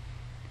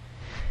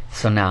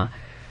 So now,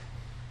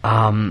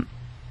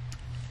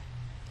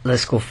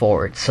 let's go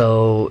forward.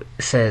 So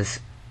it says,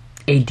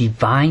 a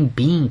divine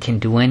being can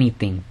do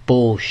anything.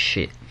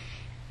 Bullshit.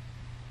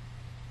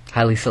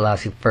 Haile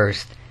Selassie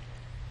first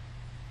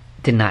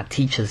did not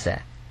teach us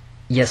that.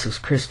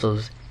 YESUS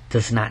Christos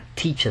does not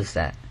teach us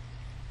that.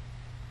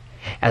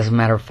 As a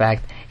matter of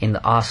fact, in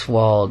the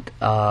Oswald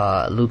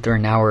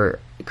Lutheran Hour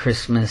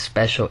Christmas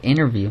special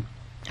interview,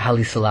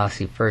 Haile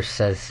Selassie first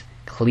says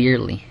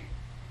clearly,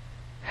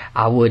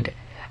 I would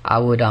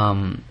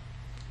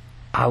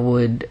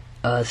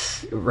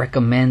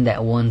recommend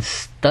that one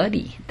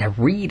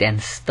read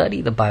and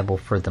study the Bible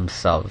for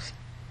themselves.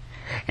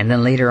 And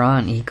then later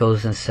on he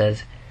goes and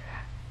says,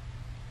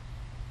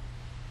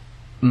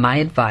 my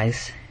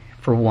advice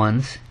for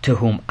ones to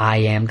whom I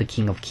am the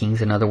King of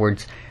Kings, in other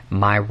words,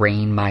 my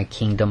reign, my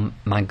kingdom,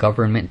 my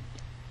government,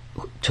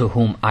 to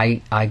whom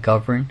I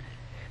govern,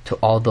 to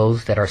all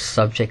those that are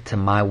subject to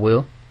my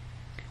will,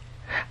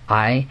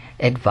 I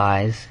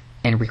advise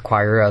and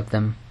require of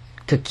them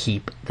to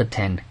keep the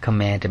 10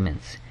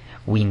 Commandments.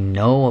 We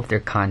know of their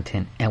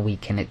content and we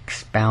can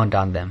expound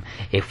on them.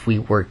 If we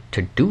were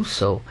to do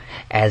so,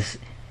 as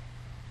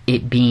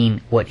it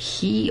being what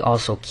he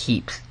also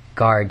keeps,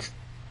 guards,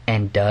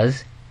 and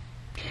does,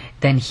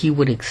 then he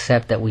would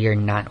accept that we are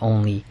not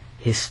only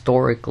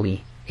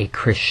historically a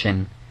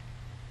Christian,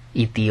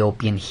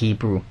 Ethiopian,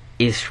 Hebrew,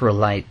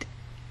 Israelite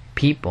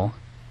people,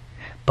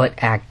 but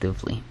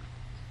actively.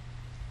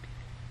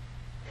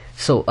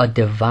 So a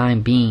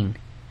divine being,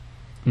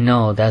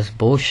 no, that's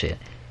bullshit.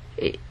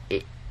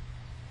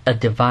 A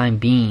divine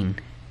being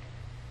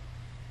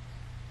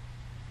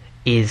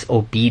is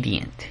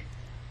obedient.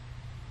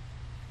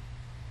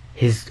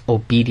 His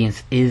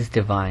obedience is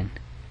divine.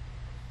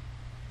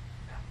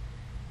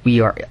 We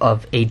are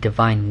of a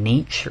divine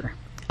nature,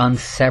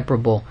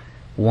 inseparable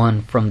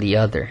one from the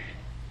other.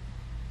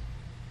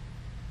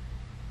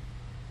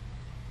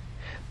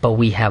 But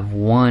we have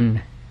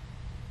one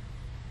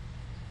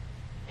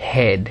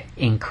head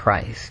in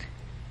Christ.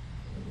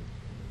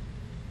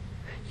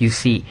 You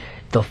see,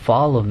 the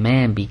fall of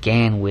man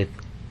began with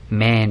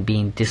man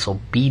being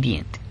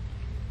disobedient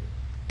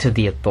to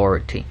the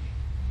authority.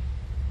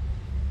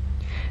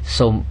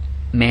 So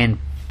man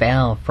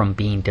fell from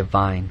being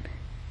divine.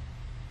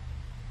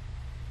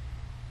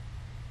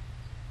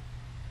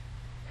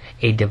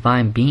 A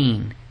divine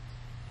being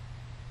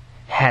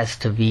has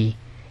to be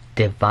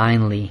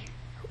divinely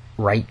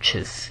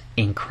righteous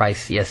in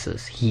Christ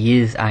Jesus. He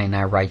is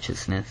I&I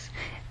righteousness,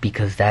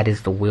 because that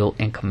is the will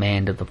and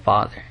command of the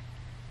Father,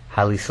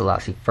 Haile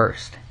Selassie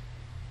first.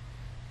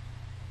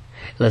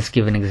 Let's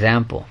give an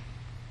example.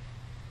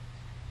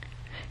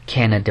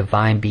 Can a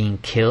divine being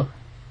kill?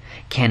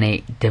 Can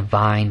a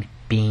divine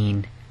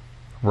being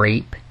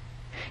rape?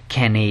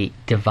 Can a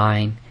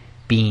divine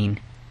being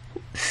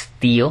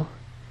steal?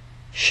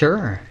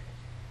 Sure.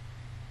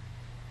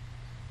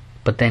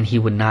 But then he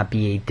would not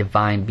be a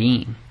divine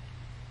being.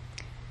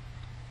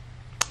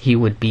 He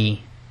would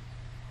be,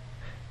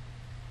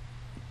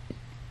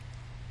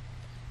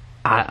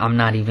 I'm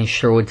not even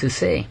sure what to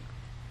say,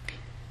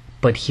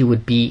 but he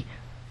would be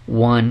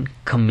one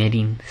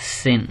committing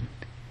sin,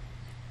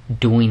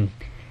 doing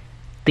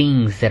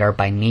things that are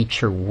by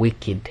nature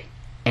wicked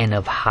and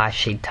of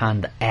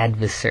Ha-Shaitan, the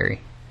adversary.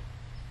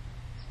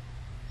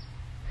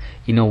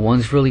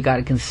 One's really got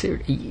to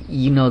consider,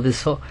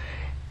 this whole,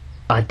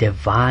 a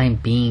divine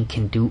being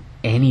can do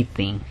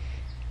anything.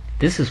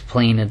 This is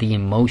playing of the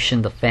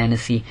emotion, the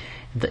fantasy,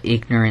 the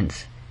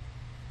ignorance.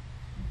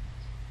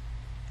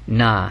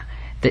 Haile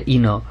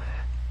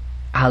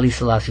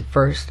Selassie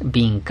first,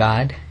 being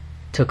God,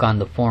 took on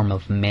the form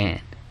of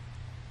man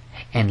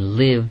and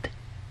lived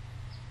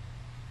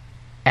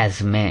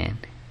as man,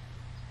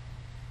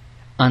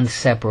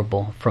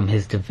 inseparable from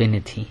his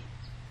divinity,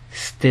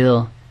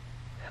 still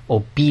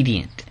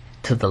obedient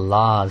to the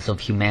laws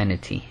of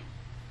humanity.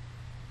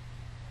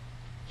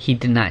 He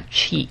did not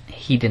cheat.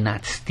 He did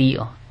not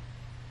steal.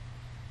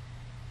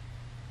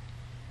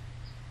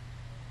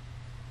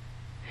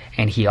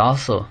 And he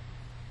also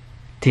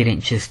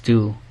didn't just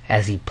do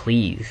as he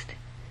pleased.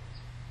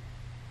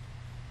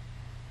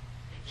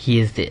 He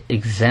is the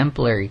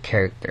exemplary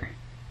character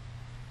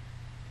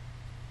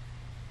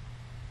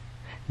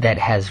that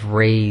has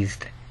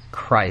raised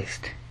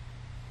Christ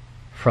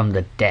from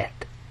the dead.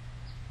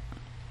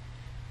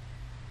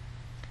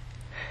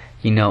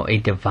 A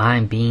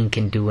divine being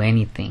can do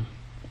anything.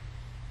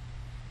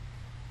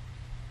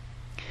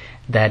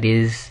 That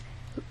is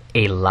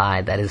a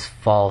lie. That is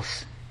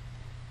false.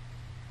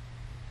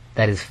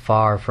 That is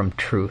far from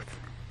truth.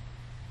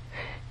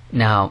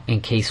 Now,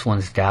 in case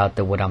one's doubt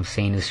that what I'm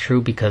saying is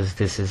true, because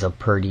this is a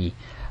pretty,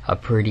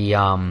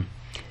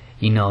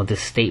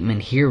 this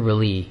statement here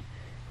really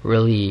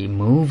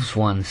moves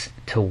one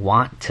to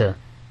want to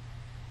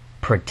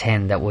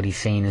pretend that what he's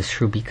saying is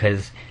true,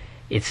 because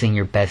it's in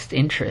your best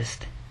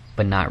interest,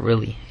 but not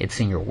really. It's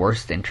in your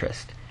worst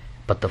interest.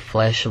 But the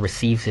flesh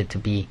receives it to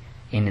be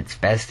in its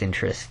best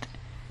interest,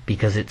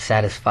 because it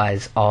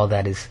satisfies all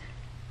that is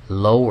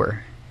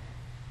lower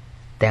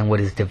than what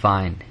is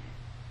divine.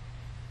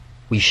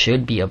 We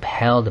should be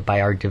upheld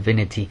by our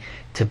divinity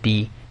to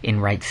be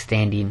in right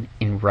standing,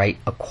 in right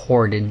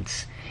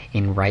accordance,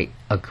 in right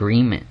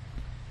agreement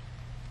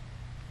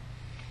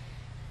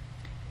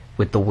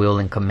with the will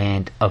and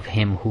command of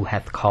Him who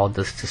hath called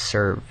us to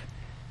serve,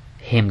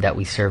 Him that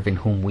we serve, in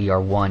whom we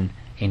are one,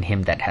 in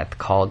Him that hath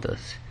called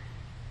us.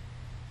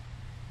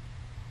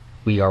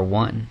 We are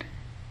one.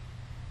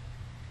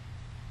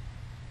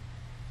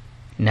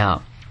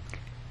 Now,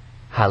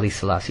 Haile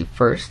Selassie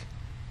first,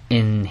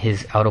 in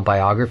his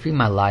autobiography,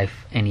 My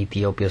Life and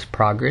Ethiopia's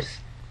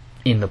Progress,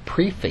 in the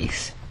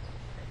preface,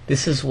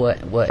 this is what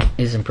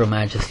His Imperial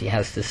Majesty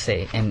has to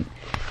say,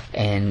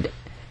 and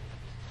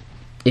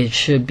it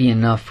should be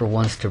enough for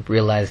one to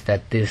realize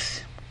that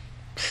this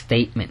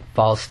statement,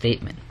 false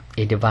statement,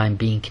 a divine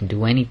being can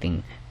do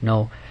anything.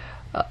 No,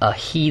 a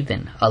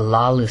heathen, a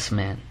lawless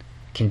man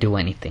can do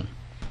anything.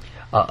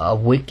 A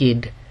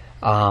wicked,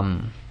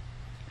 follower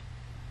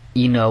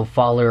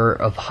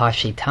of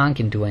Ha-Shaitan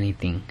can do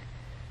anything.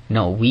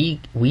 No, we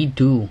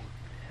do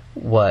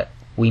what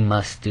we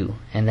must do,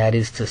 and that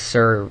is to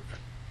serve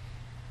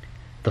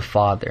the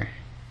Father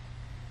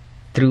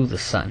through the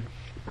Son.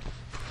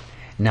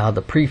 Now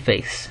the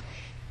preface,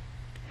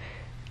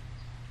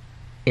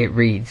 it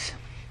reads,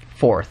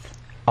 Fourth,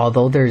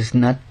 although there is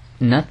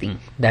nothing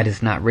that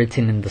is not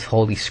written in the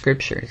Holy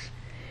Scriptures,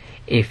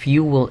 if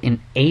you will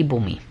enable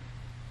me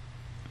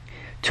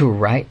to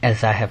write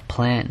as I have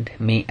planned,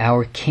 may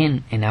our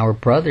kin and our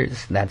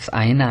brothers, that's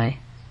I&I,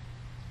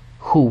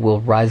 who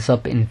will rise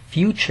up in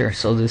future,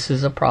 so this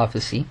is a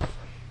prophecy,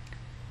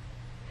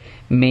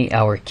 may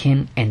our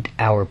kin and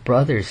our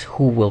brothers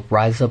who will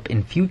rise up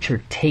in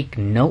future take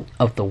note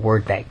of the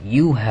word that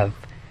you have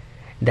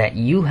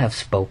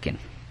spoken.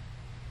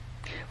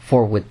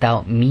 For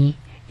without me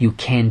you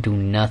can do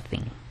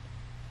nothing.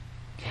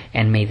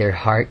 And may their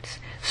hearts,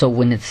 so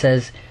when it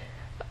says,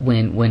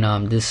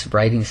 when this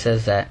writing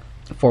says that,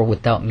 for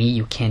without me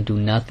you can do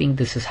nothing,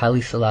 this is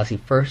Haile Selassie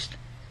first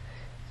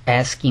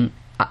asking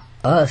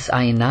us,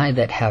 I&I,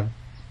 that have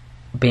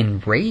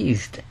been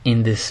raised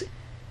in this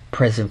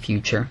present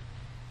future.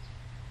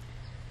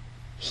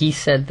 He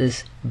said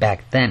this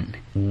back then.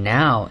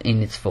 Now,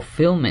 in its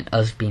fulfillment,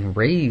 us being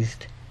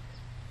raised,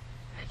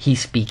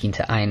 He's speaking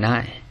to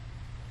I&I.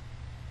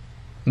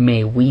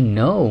 May we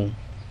know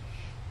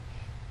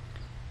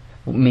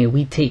May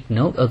we take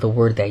note of the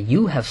word that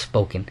you have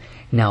spoken.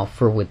 Now,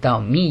 for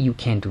without me you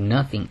can do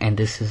nothing. And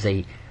this is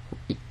a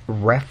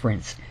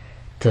reference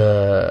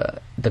to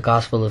the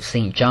Gospel of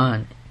St.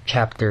 John,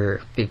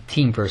 chapter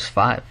 15, verse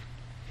 5.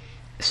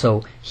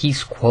 So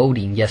he's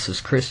quoting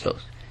YESHUA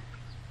Christos.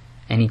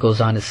 And he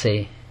goes on to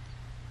say,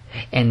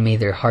 and may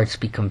their hearts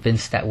be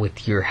convinced that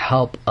with your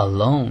help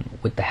alone,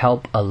 with the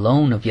help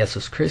alone of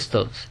YESHUA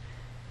Christos,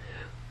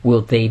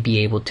 will they be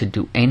able to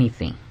do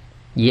anything.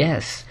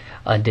 Yes,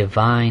 a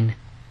divine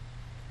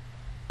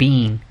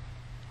being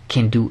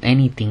can do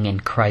anything in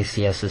Christ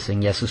Jesus,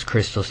 in YESHUA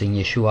Christos, in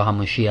Yeshua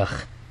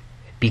HaMashiach,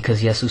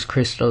 because YESHUA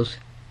Christos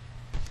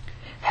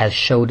has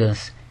showed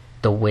us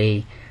the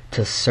way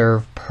to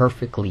serve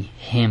perfectly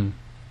Him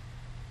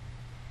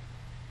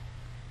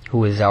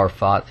who is our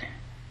Father.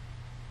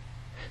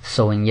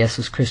 So in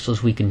YESHUA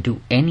Christos we can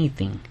do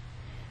anything,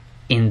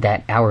 in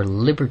that our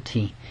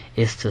liberty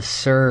is to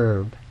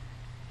serve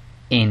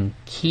in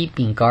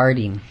keeping,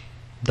 guarding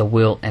the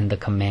will and the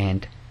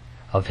command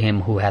of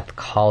Him who hath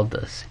called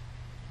us.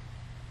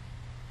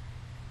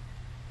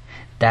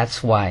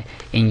 That's why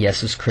in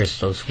YESHUA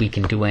Christos we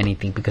can do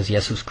anything, because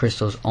YESHUA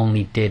Christos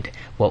only did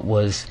what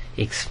was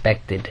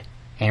expected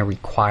and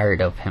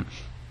required of Him.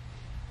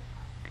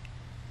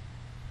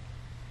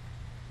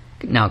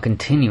 Now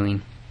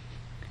continuing,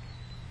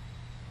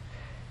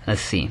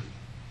 let's see.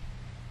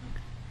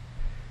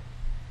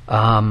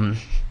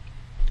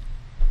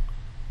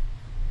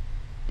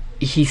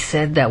 He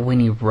said that when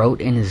he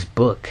wrote in his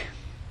book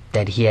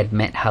that he had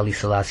met Haile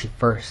Selassie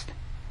first,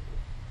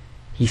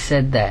 he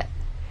said that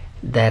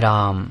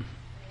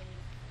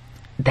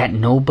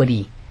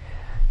nobody,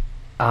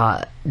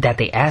 that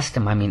they asked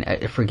him,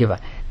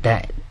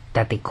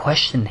 that they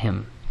questioned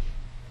him,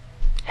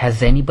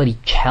 has anybody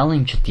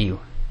challenged you?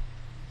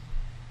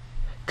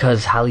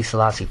 Because Haile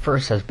Selassie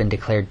first has been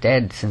declared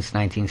dead since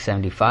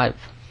 1975.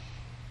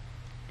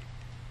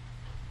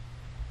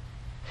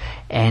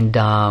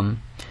 And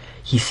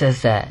he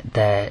says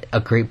that a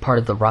great part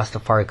of the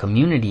Rastafari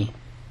community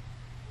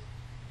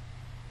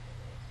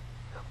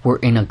were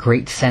in a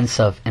great sense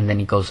of, and then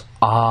he goes,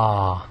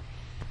 ah.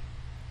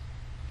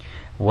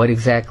 What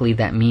exactly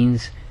that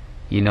means,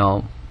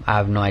 I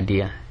have no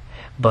idea.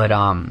 But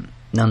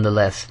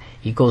nonetheless,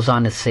 he goes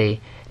on to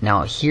say,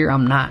 now here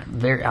I'm not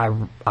very,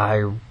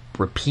 I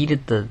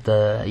repeated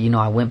the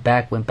I went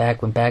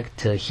back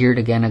to hear it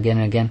again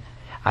and again.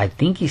 I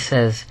think he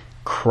says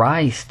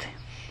Christ.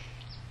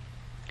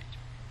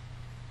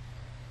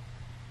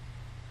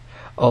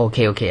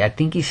 Okay. I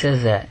think he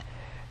says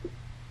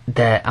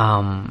that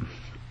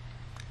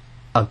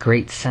a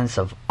great sense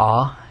of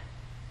awe.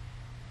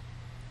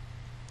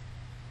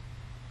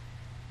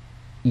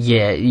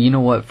 Yeah, you know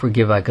what?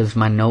 Forgive me, because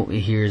my note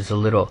here is a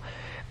little.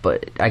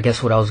 But I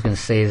guess what I was going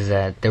to say is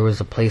that there was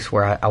a place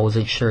where I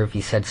wasn't sure if he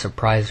said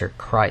surprise or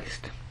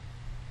Christ.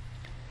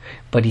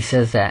 But he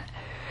says that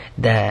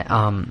the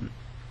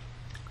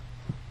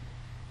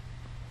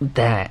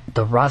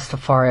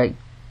Rastafari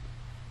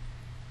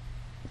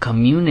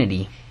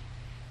community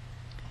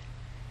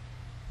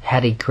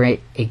had a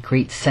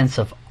great sense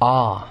of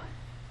awe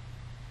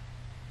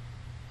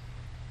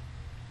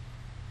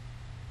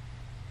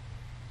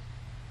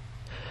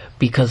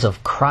because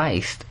of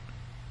Christ.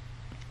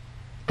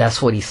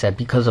 That's what he said.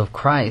 Because of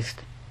Christ,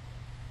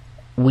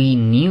 we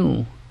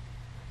knew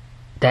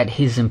that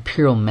His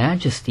Imperial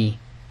Majesty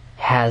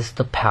has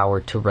the power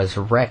to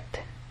resurrect.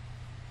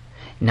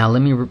 Now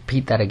let me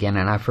repeat that again,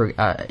 and I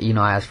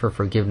asked for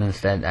forgiveness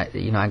that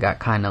I got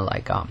kind of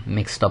like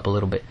mixed up a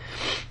little bit.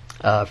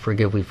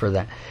 Forgive me for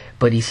that.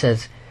 But he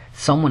says,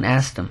 someone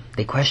asked him,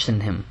 they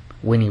questioned him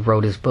when he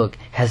wrote his book,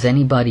 has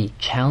anybody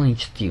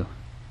challenged you?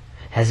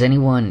 Has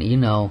anyone,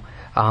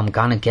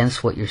 gone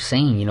against what you're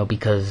saying,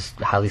 because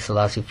Haile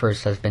Selassie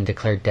first has been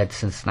declared dead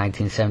since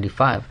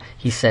 1975.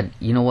 He said,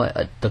 you know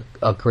what,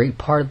 a great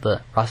part of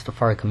the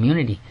Rastafari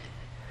community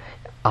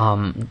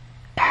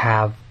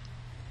have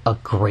a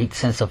great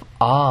sense of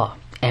awe,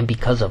 and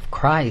because of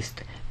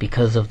Christ,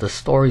 because of the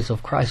stories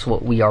of Christ,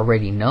 what we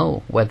already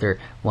know, whether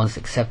one's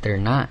accepted or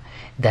not,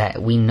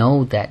 that we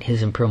know that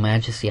His Imperial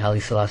Majesty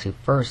Haile Selassie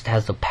first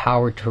has the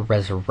power to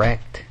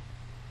resurrect.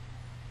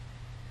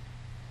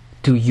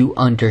 Do you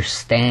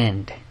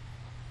understand?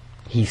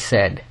 He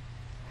said.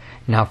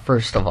 Now,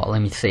 first of all,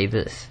 let me say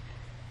this.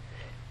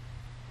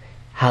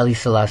 Haile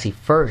Selassie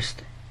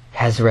first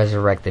has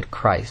resurrected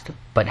Christ.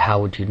 But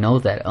how would you know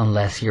that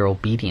unless you're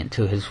obedient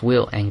to His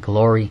will and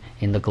glory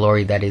in the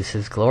glory that is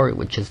His glory,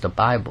 which is the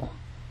Bible?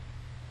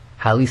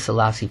 Haile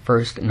Selassie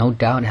first, no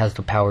doubt, has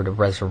the power to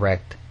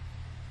resurrect.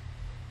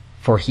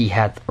 For He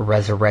hath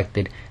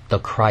resurrected the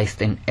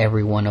Christ in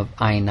every one of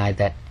I&I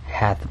that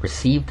hath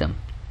received Him.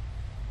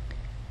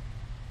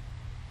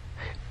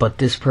 But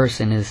this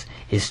person is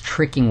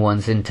tricking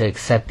ones into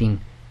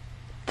accepting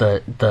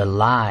the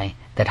lie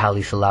that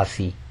Haile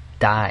Selassie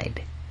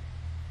died.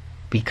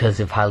 Because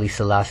if Haile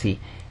Selassie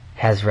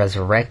has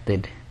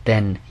resurrected,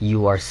 then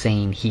you are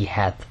saying He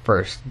hath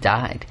first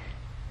died.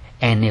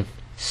 And if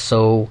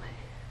so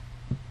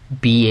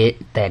be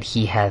it that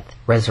He hath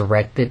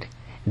resurrected,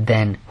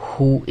 then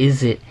who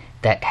is it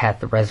that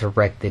hath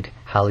resurrected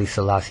Haile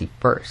Selassie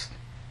first?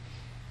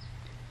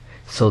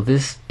 So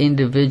this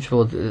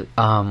individual,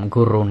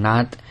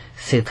 Gurunath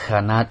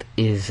Siddhanath,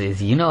 is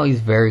he's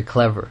very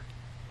clever.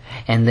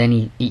 And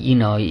then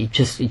he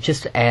just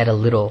to add a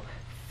little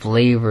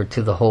flavor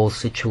to the whole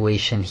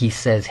situation, he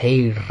says,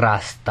 "Hey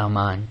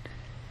Rastaman,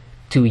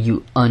 do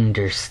you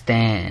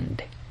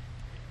understand?"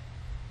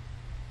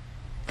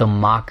 The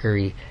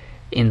mockery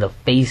in the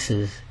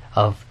faces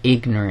of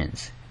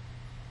ignorance,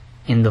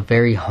 in the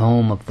very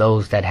home of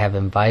those that have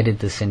invited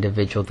this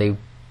individual. They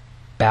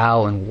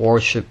bow and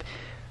worship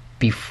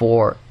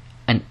before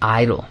an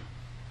idol.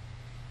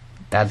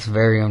 That's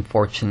very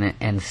unfortunate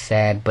and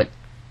sad, but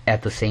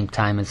at the same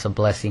time it's a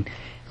blessing.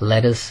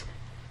 Let us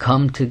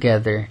come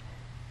together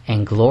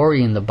and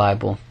glory in the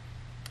Bible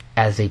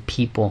as a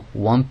people,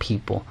 one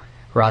people,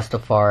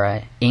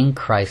 Rastafari, in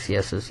Christ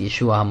Jesus,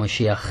 Yeshua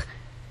HaMashiach,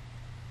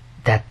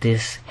 that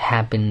this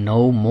happen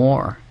no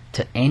more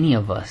to any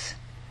of us.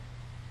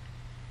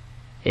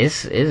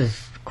 It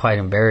is quite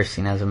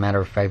embarrassing, as a matter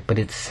of fact, but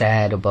it's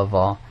sad above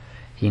all,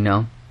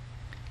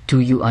 Do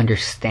you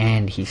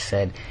understand? He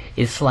said.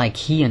 It's like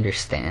he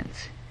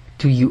understands.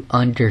 Do you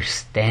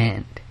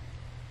understand?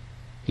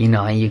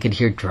 And you could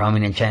hear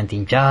drumming and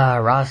chanting, "Jah,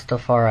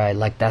 Rastafari,"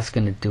 like that's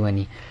gonna do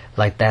any,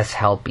 like that's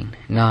helping.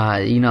 Nah,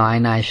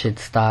 I should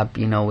stop,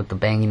 with the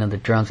banging of the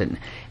drums and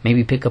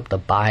maybe pick up the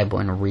Bible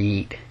and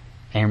read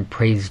and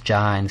praise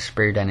Jah in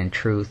spirit and in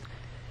truth.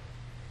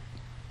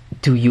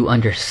 Do you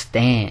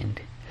understand?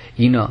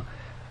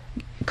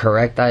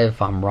 Correct I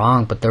if I'm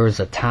wrong, but there was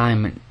a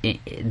time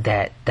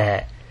that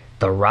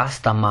the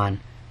Rastaman,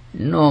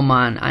 "No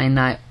man,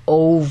 I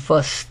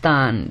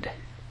overstand."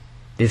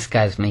 This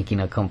guy's making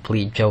a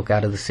complete joke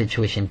out of the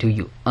situation. Do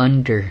you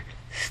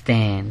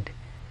understand?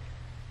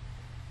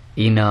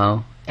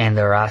 And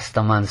the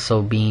Rastaman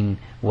so being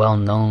well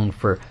known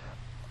for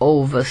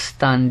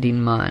overstanding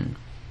man.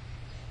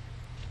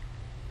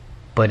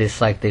 But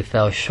it's like they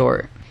fell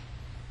short.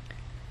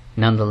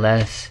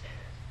 Nonetheless,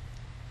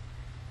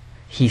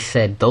 he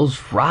said, those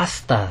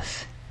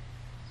Rastas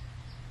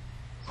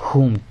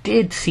whom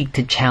did seek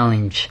to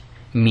challenge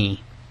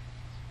me,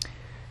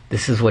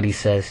 this is what he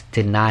says,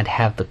 did not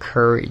have the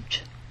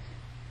courage.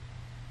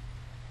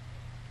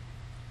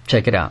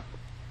 Check it out.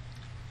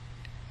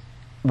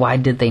 Why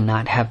did they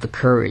not have the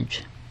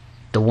courage?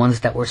 The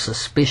ones that were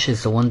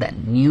suspicious, the ones that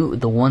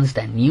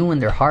knew in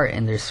their heart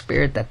and their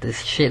spirit that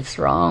this shit's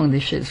wrong,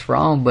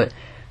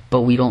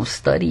 but we don't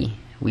study.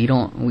 We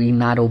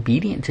not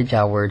obedient to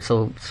Jah word,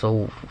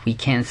 so we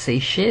can't say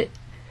shit.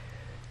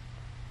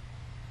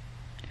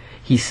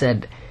 He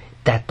said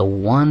that the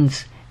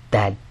ones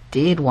that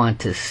did want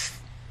to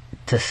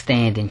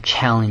stand and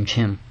challenge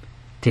him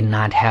did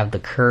not have the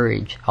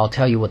courage. I'll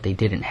tell you what they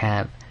didn't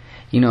have.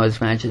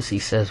 His Majesty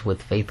says,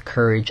 with faith,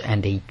 courage,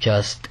 and a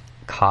just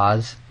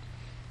cause.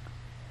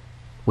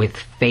 With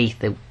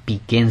faith, it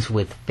begins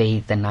with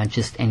faith, and not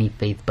just any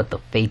faith, but the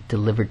faith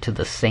delivered to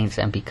the saints.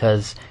 And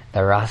because the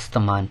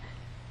Rastaman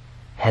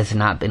has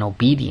not been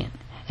obedient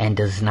and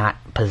does not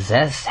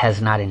possess,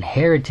 has not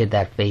inherited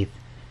that faith,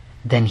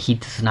 then he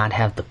does not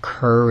have the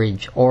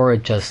courage or a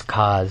just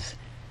cause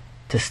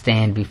to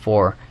stand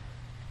before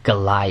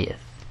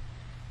Goliath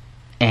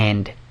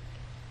and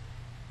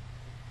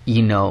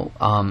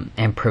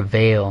and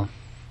prevail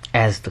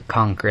as the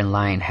conquering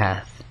lion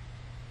hath.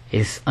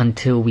 Is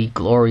until we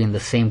glory in the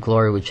same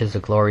glory which is the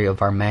glory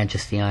of our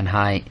Majesty on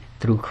high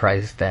through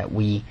Christ, that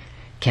we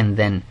can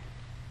then,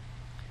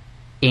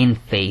 in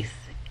faith,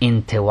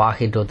 in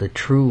TEWAHEDO, the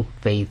true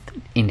faith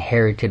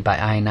inherited by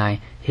I&I,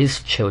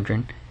 his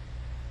children,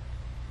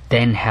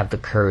 then have the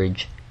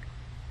courage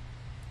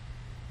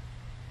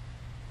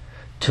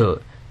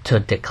to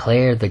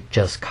declare the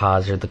just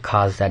cause, or the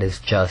cause that is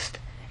just,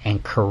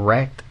 and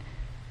correct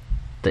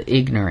the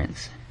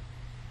ignorance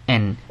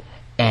and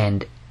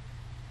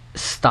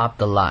stop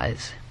the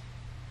lies.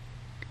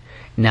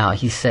 Now,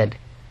 he said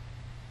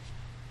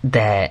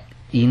that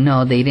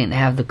they didn't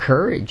have the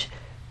courage,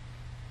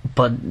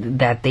 but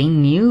that they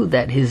knew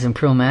that His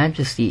Imperial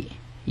Majesty,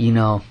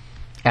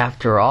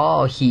 after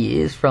all, he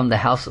is from the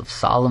house of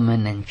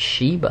Solomon and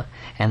Sheba,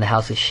 and the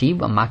house of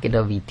Sheba, Makeda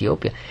of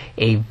Ethiopia,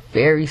 a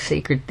very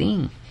sacred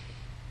thing.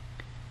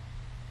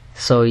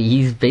 So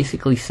he's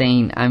basically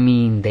saying,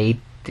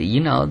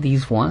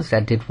 these ones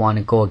that did want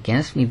to go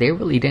against me, they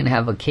really didn't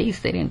have a case.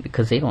 They didn't,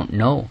 because they don't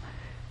know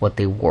what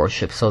they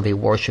worship, so they're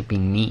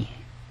worshiping me.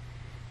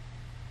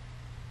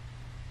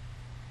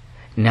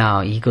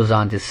 Now, he goes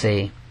on to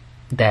say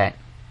that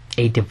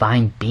a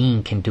divine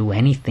being can do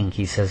anything,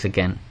 he says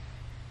again.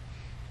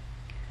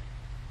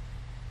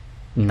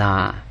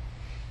 Nah.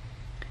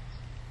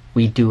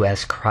 We do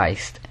as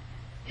Christ.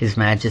 His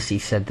Majesty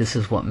said, this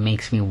is what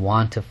makes me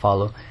want to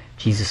follow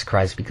Jesus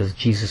Christ, because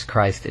Jesus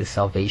Christ is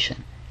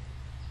salvation.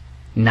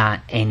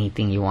 Not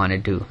anything you want to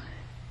do.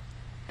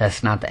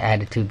 That's not the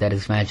attitude that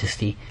His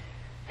Majesty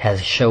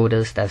has showed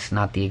us. That's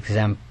not the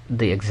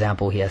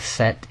example He has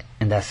set,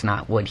 and that's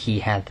not what He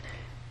hath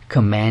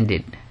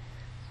commanded.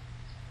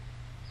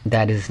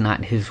 That is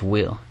not His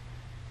will.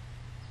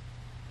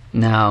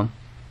 Now,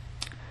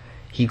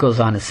 he goes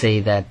on to say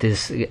that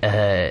this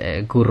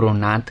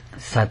Gurunath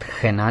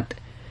Siddhanath,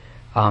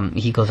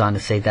 he goes on to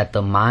say that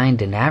the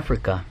mind in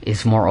Africa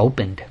is more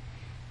opened.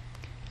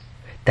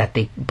 That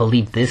they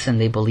believe this and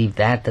they believe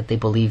that they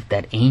believe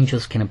that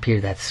angels can appear,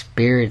 that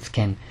spirits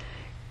can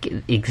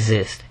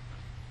exist,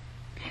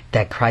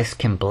 that Christ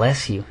can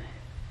bless you.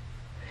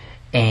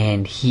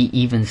 And he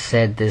even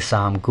said this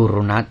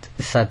Gurunath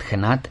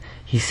Siddhanath,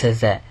 he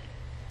says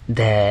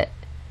that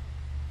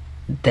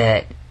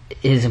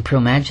His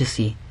Imperial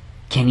Majesty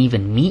can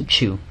even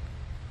meet you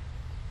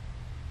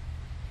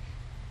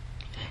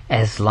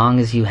as long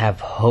as you have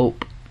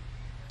hope.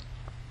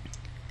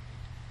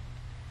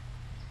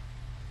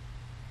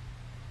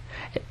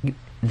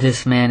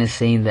 This man is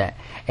saying that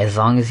as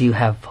long as you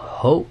have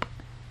hope,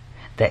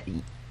 that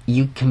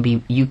you can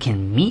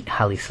meet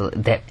Haile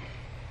Selassie,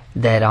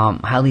 that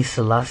Haile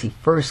Selassie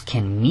first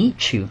can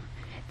meet you,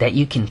 that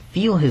you can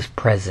feel his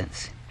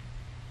presence.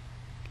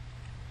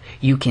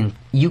 You can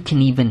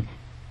even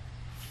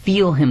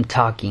feel him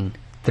talking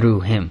through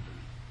him.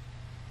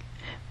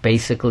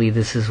 Basically,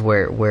 this is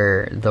where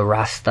the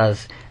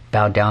Rastas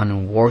bow down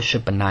and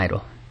worship an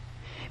idol.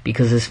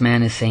 Because this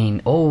man is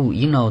saying, oh,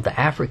 the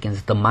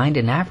Africans, the mind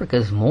in Africa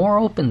is more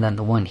open than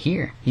the one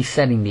here. He's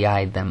setting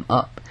them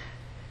up.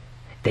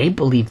 They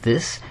believe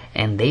this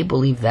and they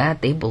believe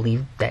that. They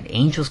believe that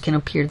angels can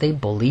appear. They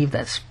believe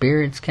that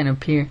spirits can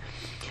appear.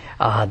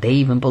 They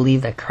even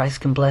believe that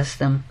Christ can bless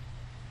them.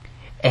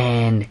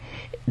 And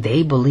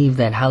they believe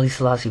that Haile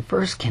Selassie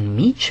first can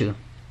meet you.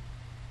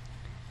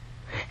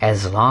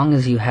 As long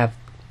as you have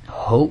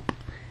hope,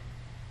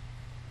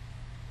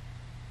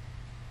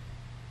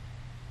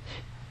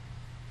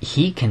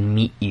 he can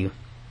meet you.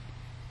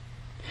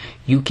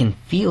 You can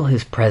feel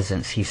his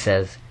presence, he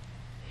says.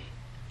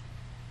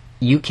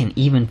 You can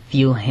even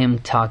feel him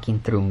talking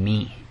through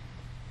me,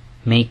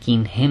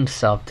 making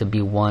himself to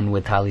be one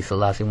with Haile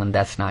Selassie when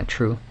that's not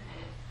true.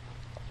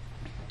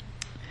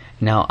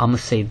 Now, I'm going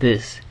to say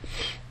this.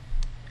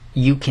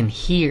 You can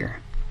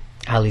hear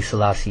Haile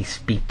Selassie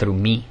speak through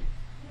me.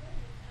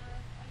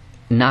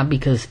 Not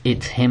because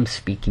it's him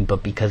speaking,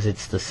 but because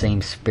it's the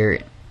same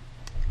spirit.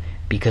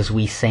 Because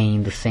we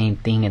saying the same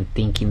thing and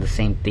thinking the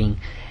same thing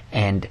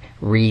and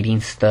reading,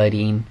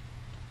 studying,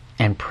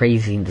 and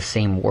praising the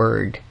same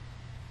word,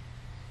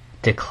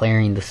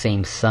 declaring the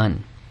same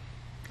Son,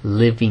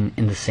 living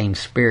in the same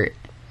Spirit.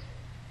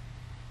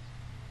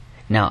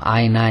 Now,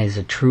 I&I is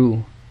a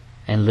true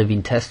and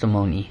living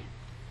testimony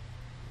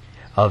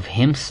of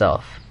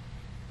himself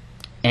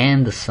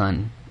and the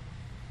Son.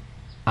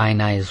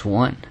 I&I is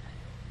one.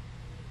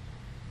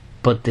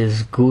 But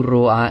this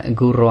Gurunath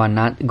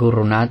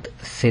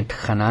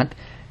Siddhanath,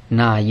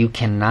 nah, you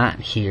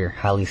cannot hear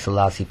Haile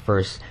Selassie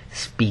first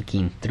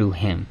speaking through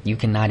him. You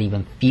cannot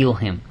even feel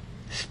him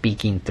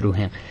speaking through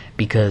him.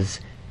 Because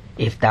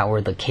if that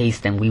were the case,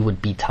 then we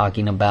would be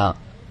talking about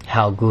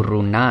how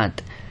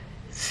Gurunath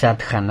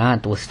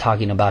Siddhanath was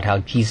talking about how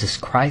Jesus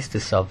Christ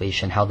is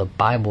salvation, how the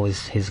Bible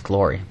is his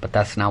glory. But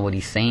that's not what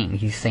he's saying.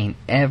 He's saying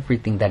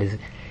everything that is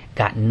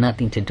got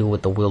nothing to do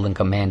with the will and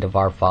command of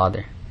our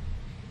Father.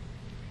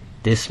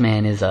 This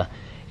man is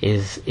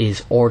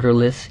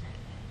orderless.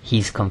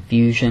 He's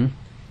confusion.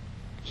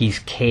 He's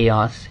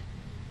chaos.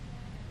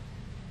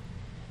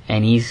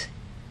 And he's,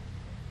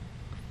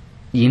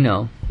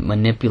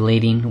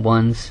 manipulating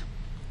ones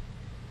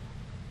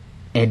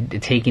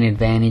and taking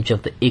advantage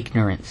of the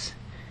ignorance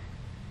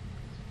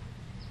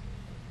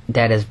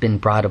that has been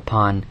brought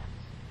upon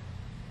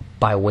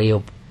by way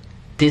of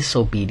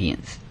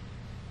disobedience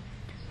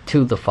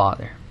to the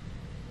Father.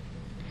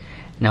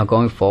 Now,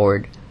 going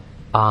forward,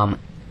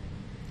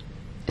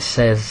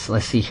 says,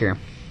 let's see here.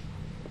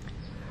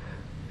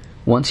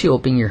 Once you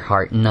open your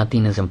heart,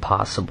 nothing is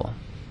impossible.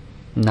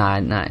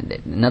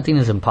 Nothing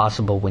is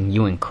impossible when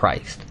you in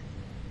Christ.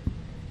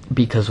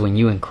 Because when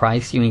you in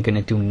Christ, you ain't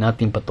gonna do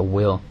nothing but the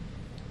will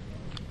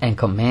and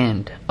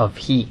command of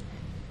He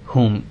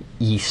whom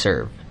ye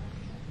serve.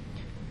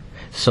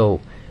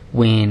 So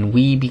when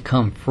we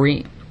become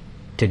free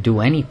to do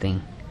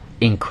anything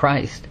in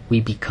Christ, we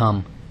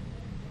become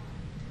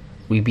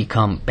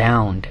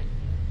bound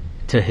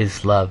to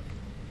His love,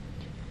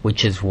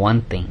 which is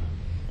one thing.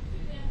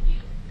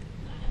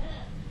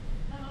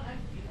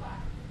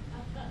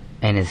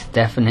 And it's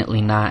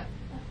definitely not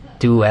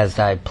do as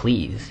I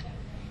please.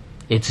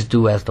 It's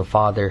do as the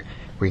Father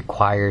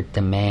required,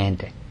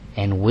 demand,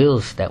 and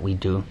wills that we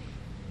do.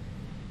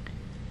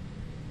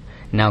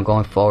 Now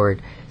going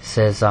forward,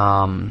 says,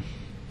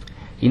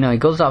 it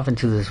goes off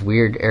into this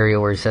weird area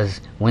where it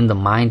says, when the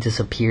mind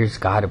disappears,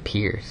 God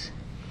appears.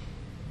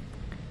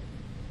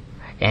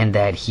 And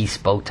that he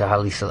spoke to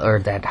Haile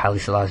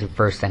Selassie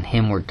first and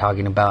him were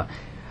talking about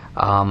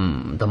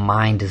the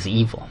mind is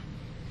evil.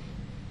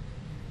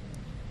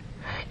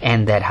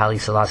 And that Haile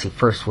Selassie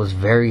first was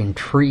very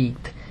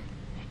intrigued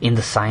in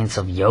the science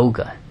of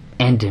yoga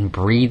and in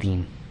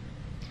breathing.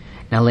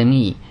 Now let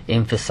me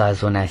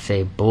emphasize when I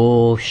say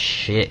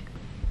bullshit.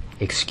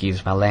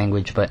 Excuse my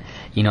language, but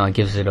it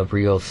gives it a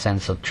real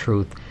sense of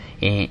truth.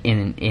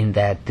 in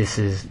that this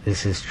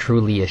is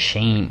truly a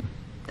shame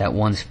that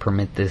ones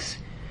permit this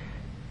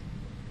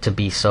to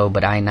be so,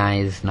 but I&I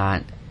is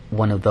not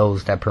one of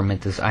those that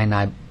permit this.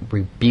 I&I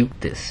rebuke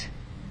this.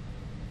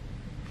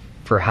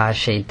 For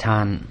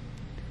Ha-Shaitan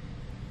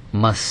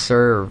must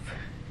serve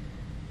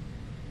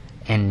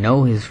and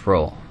know his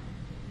role.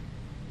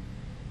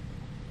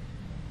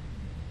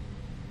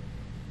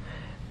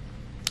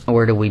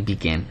 Where do we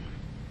begin?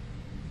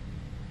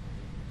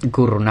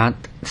 Gurunath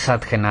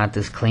Siddhanath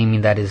is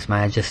claiming that His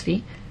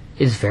Majesty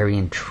is very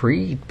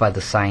intrigued by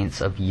the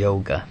science of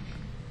yoga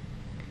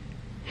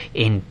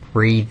in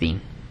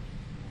breathing.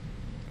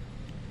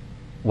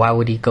 Why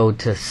would he go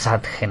to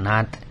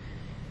Siddhanath,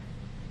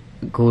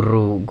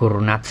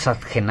 Gurunath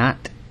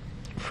Siddhanath,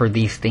 for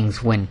these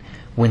things when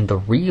the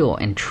real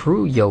and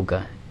true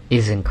yoga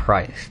is in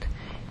Christ?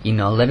 You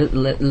know,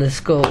 let's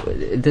go.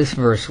 This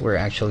verse we're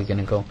actually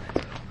gonna go.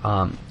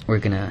 We're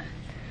gonna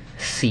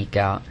seek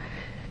out.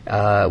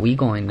 We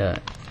going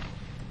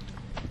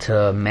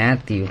to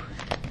Matthew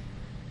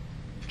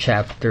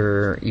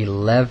chapter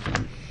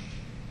 11,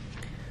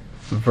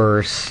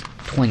 verse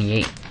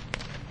 28,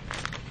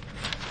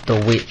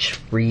 the which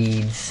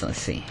reads, let's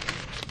see,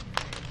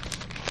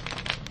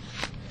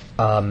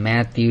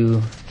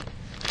 Matthew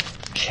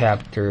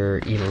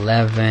chapter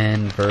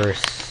 11,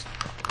 verse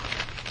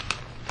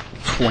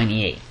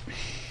 28,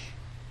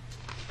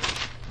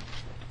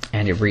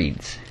 and it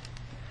reads,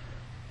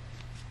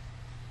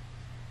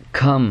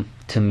 "Come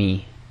to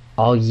me,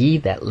 all ye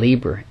that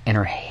labor and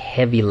are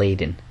heavy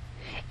laden,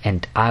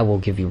 and I will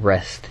give you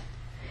rest.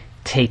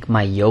 Take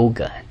my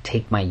yoke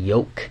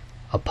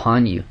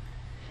upon you,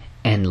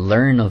 and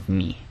learn of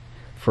me,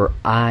 for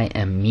I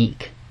am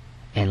meek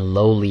and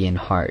lowly in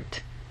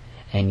heart,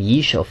 and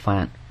ye shall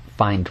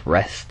find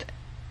rest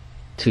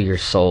to your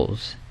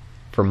souls.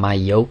 For my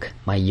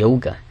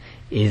yoga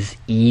is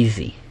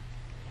easy,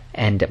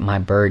 and my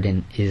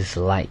burden is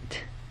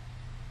light."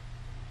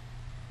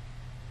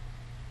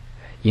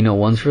 You know,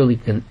 one's really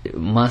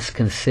must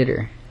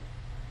consider,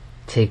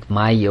 take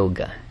my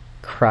yoga.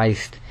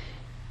 Christ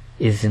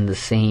is in the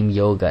same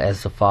yoga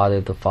as the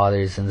Father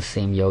is in the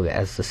same yoga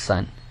as the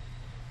Son.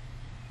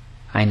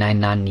 I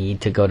not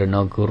need to go to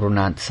no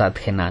Gurunath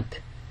Siddhanath.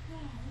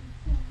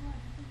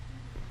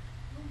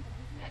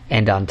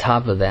 And on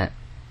top of that,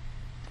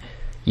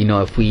 you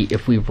know, if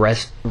we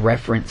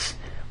reference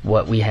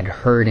what we had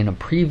heard in a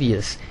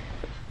previous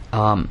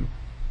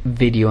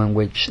video in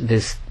which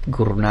this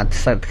Gurunath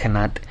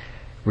Siddhanath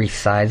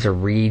recites or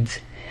reads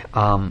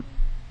in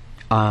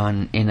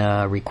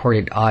a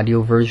recorded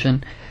audio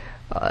version,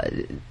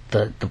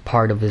 the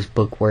part of his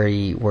book where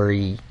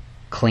he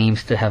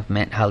claims to have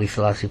met Haile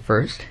Selassie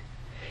first.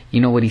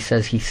 You know what he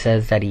says? He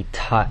says that he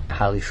taught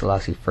Haile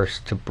Selassie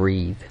first to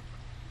breathe.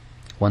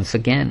 Once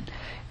again,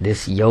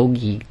 this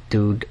yogi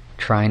dude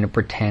trying to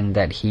pretend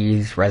that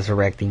he's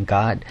resurrecting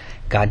God.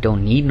 God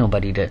don't need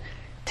nobody to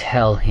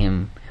tell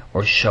him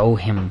or show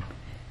him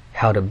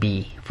how to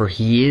be, for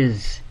he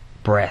is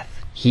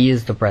breath. He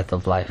is the breath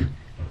of life.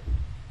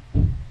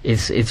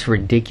 It's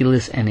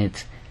ridiculous, and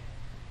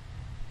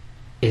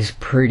it's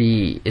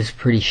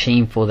pretty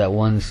shameful that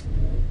one's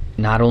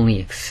not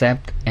only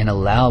accept and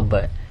allow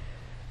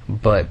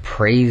but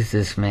praise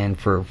this man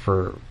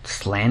for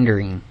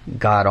slandering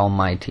God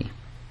Almighty.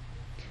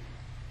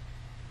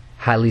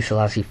 Haile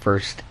Selassie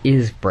first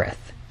is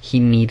breath. He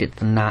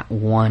needed not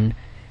one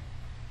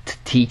to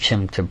teach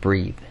him to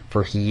breathe,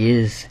 for he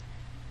is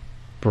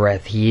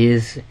breath. He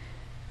is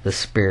the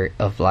spirit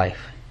of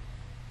life.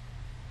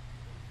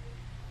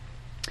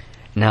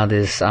 Now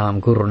this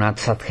Gurunath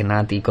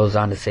Siddhanath goes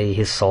on to say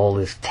his soul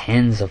is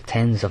tens of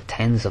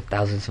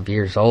thousands of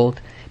years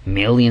old,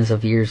 millions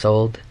of years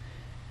old.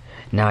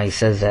 Now he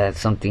says that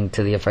something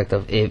to the effect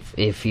of,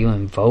 if you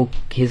invoke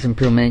his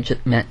imperial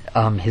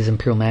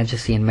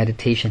majesty in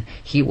meditation,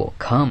 he will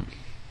come,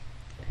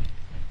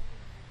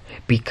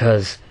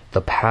 because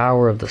the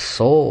power of the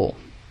soul,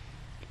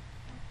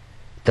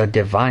 the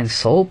divine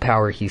soul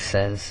power, he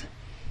says,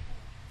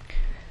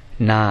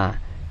 the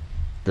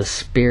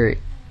spirit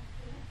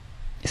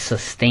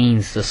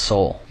sustains the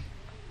soul.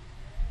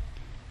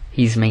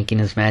 He's making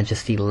His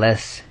Majesty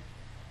less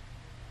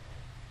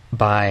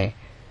by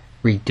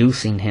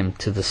reducing him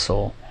to the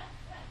soul.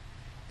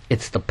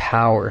 It's the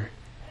power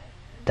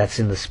that's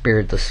in the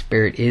spirit. The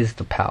spirit is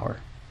the power.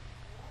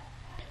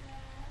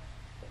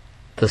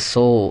 The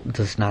soul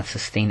does not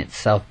sustain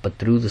itself but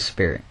through the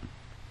spirit.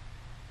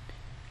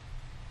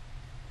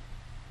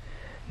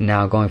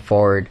 Now going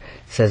forward,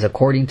 it says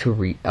according to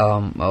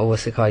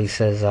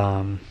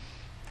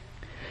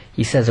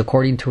he says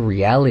according to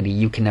reality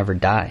you can never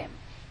die.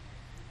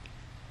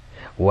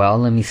 Well,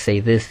 let me say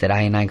this, that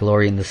I&I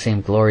glory in the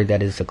same glory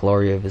that is the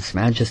glory of His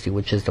Majesty,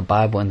 which is the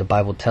Bible, and the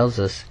Bible tells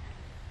us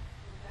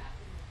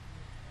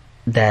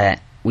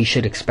that we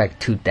should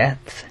expect two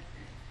deaths.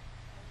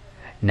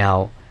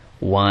 Now,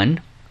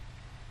 one,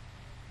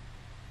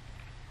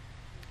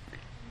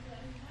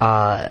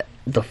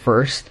 the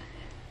first,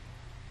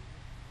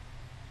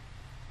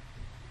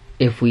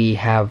 if we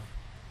have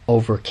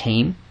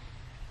overcame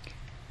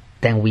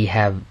then we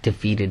have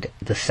defeated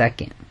the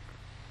second.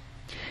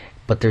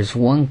 But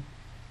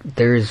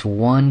there is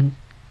one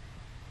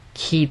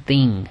key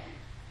thing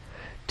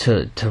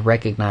to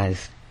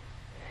recognize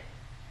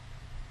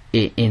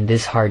in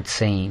this hard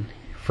saying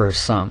for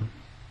some,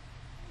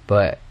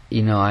 but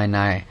and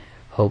I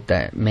hope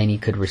that many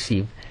could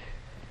receive.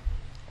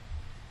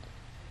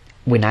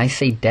 When I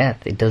say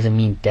death, it doesn't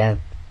mean death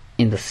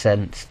in the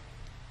sense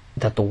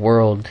that the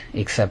world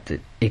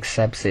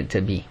accepts it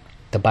to be.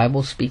 The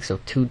Bible speaks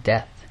of two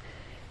deaths.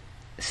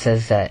 It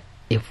says that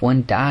if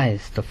one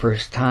dies the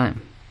first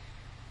time,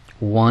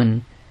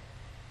 one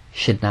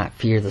should not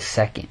fear the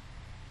second,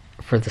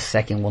 for the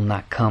second will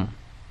not come,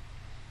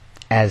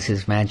 as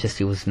His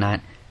Majesty was not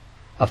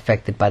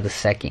affected by the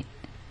second.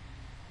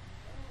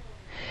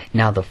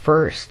 Now the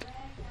first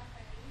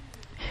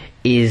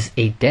is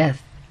a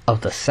death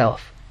of the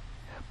self,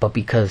 but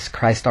because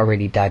Christ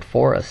already died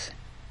for us,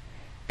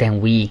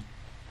 then we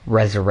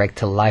resurrect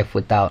to life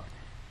without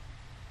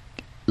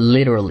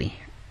literally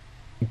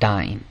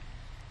dying.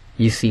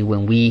 You see,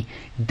 when we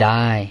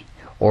die,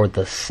 or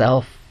the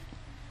self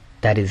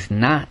that is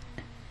not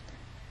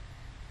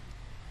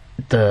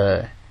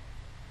the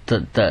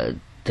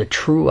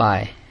true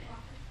I,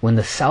 when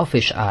the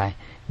selfish I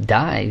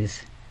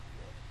dies,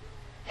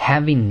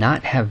 having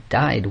not have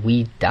died,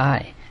 we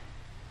die,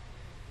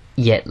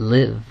 yet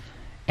live,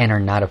 and are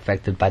not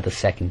affected by the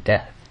second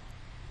death.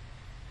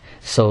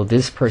 So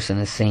this person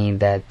is saying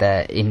that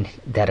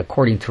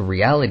according to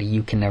reality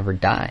you can never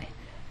die.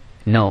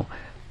 No,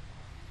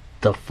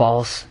 the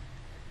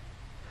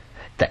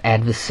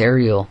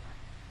adversarial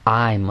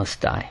I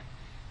must die.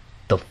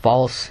 The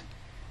false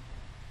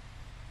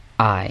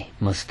I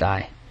must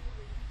die,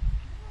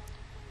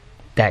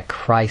 that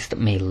Christ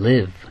may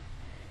live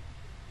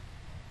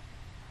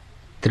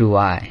through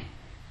I,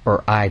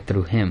 or I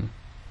through Him,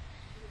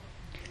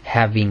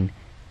 having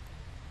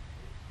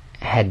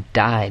had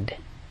died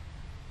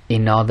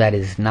in all that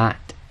is not,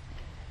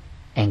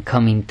 and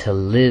coming to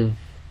live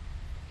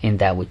in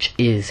that which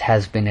is,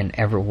 has been, and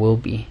ever will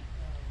be.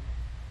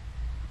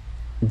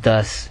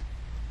 Thus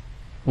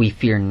we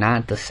fear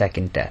not the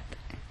second death,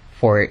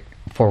 for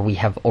we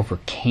have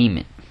overcame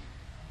it.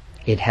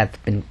 It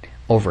hath been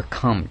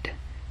overcome.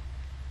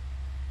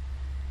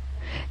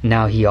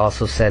 Now he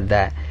also said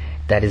that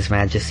His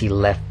Majesty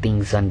left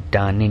things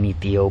undone in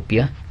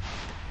Ethiopia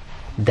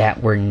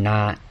that were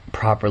not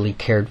properly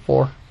cared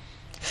for: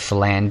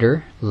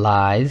 slander,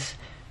 lies,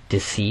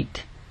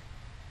 deceit.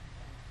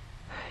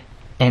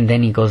 And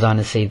then he goes on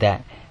to say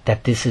that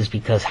this is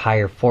because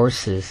higher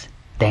forces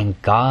than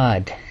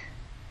God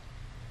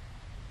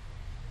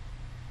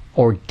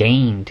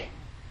ordained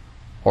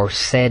or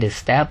said,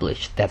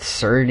 established, that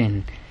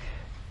certain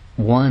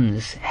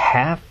ones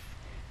have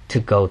to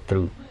go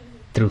through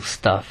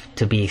stuff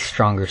to be a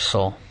stronger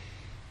soul.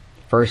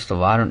 First of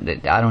all, I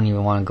don't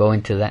even want to go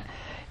into that,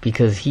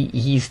 because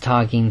he's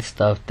talking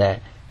stuff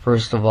that,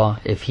 first of all,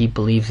 if he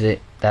believes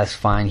it, that's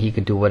fine, he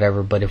could do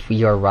whatever. But if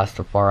we are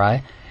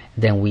Rastafari,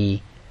 then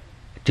we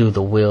do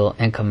the will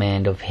and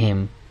command of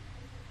Him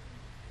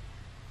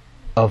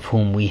of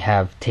whom we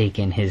have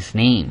taken His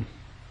name,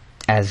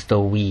 as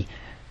though we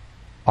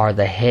are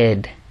the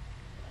head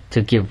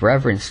to give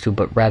reverence to,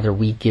 but rather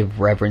we give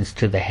reverence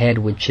to the head,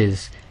 which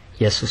is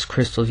YESUS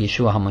KRISTOS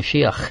YESHUA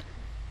HaMashiach,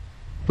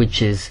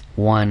 which is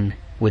one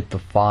with the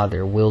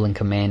Father, will and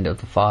command of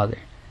the Father,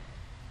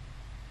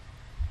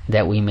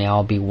 that we may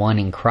all be one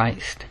in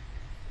Christ,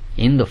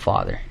 in the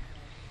Father.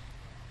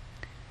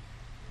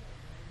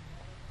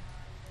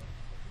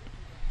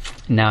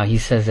 Now he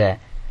says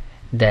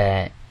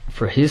that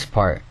for his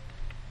part,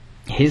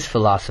 his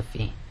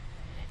philosophy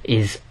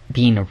is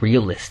being a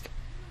realist,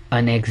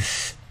 an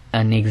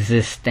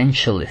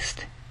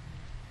existentialist,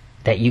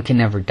 that you can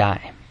never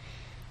die.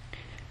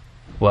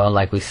 Well,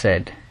 like we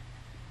said,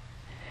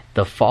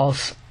 the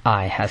false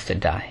I has to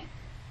die.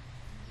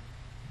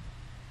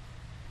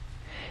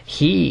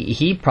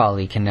 He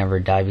probably can never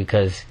die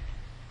because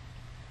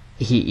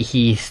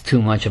he's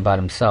too much about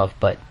himself,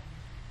 but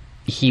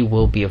he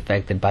will be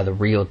affected by the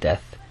real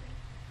death,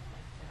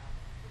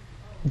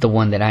 the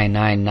one that I and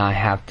I not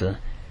have to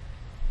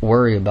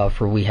worry about,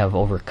 for we have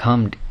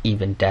overcome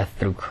even death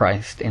through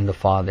Christ in the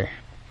Father.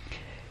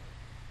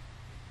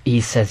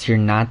 He says, you're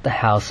not the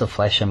house of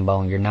flesh and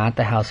bone. You're not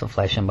the house of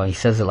flesh and bone. He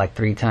says it like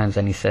 3 times,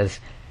 and he says,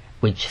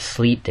 which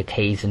sleep,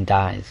 decays, and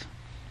dies.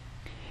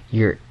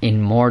 Your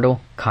immortal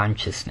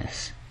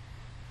consciousness,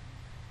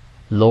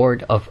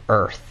 Lord of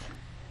earth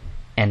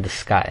and the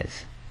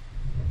skies.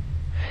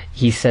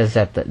 He says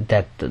that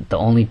the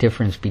only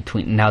difference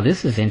between... Now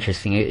this is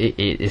interesting.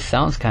 It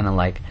sounds kind of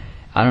like...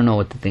 I don't know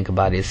what to think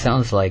about it. It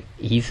sounds like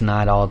he's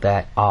not all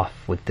that off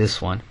with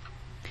this one.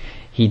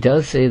 He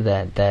does say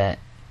that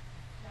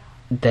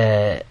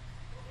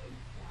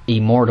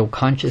immortal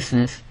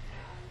consciousness,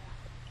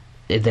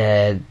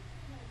 that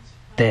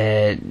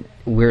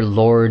we're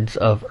lords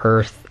of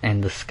earth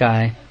and the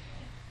sky,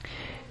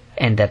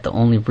 and that the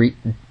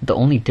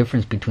only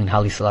difference between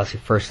Haile Selassie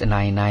first and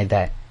I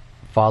that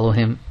follow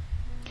him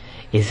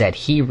is that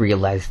he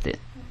realized it.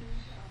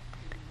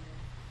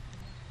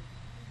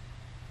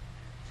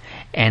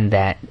 and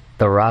that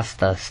the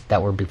Rastas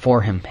that were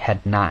before him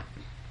had not.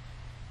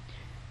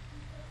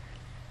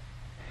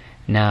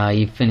 Now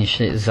he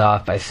finishes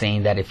off by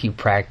saying that if you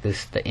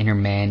practice, the inner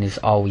man is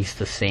always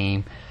the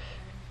same.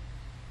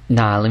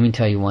 Nah, let me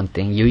tell you one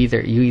thing. You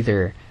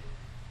either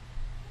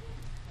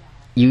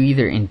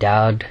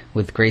endowed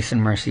with grace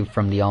and mercy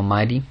from the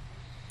Almighty,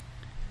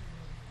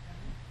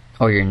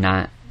 or you're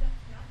not.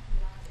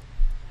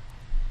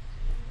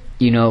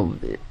 You know,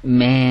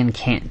 man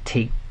can't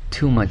take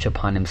too much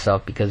upon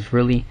himself, because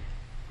really,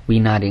 we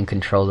not in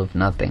control of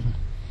nothing.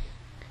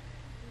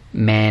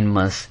 Man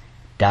must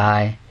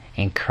die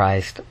and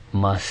Christ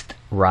must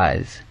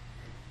rise.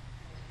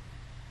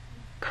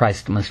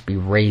 Christ must be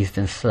raised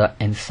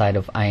inside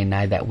of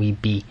I&I, that we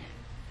be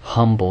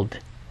humbled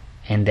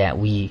and that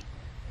we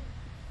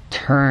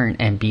turn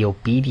and be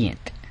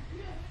obedient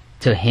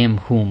to him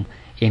whom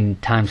in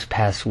times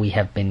past we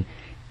have been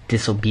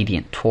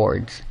disobedient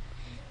towards.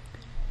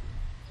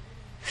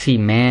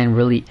 When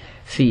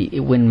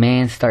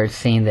man starts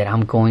saying that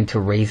I'm going to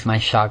raise my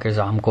chakras,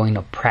 or I'm going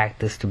to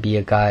practice to be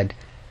a God,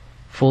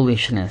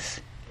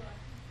 foolishness.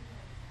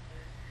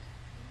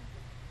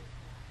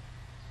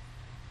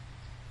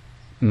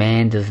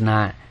 Man does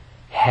not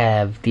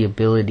have the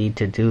ability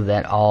to do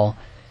that all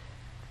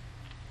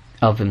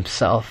of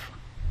himself.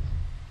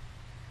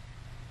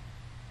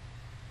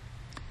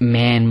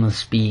 Man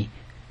must be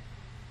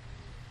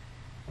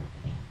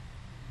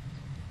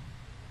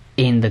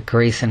in the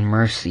grace and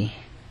mercy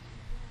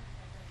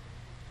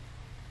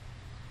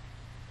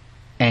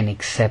and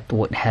accept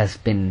what has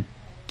been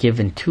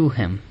given to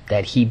him,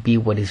 that he be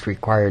what is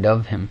required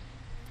of him.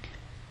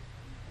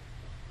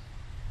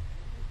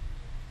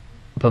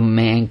 But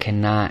man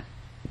cannot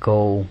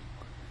go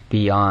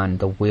beyond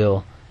the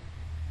will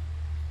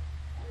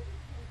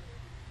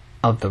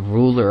of the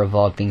ruler of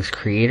all things,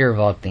 creator of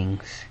all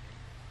things,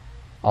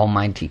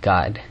 Almighty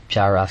God,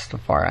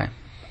 RasTafari.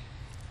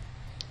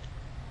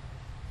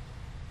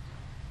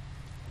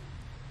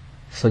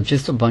 So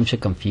just a bunch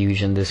of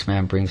confusion this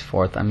man brings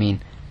forth. I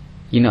mean,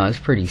 it's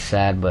pretty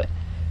sad, but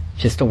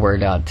just a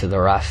word out to the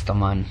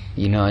Rastaman.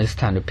 It's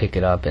time to pick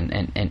it up,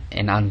 and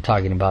I'm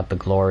talking about the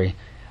glory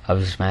of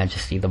His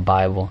Majesty, the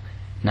Bible.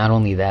 Not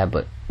only that,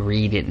 but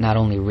read it. Not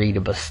only read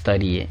it, but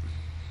study it.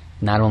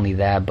 Not only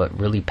that, but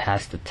really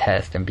pass the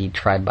test and be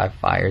tried by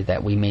fire,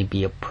 that we may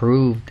be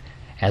approved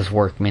as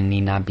workmen,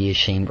 need not be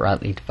ashamed,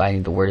 rightly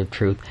dividing the word of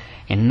truth,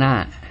 and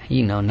not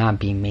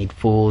being made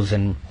fools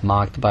and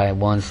mocked by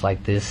ones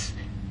like this.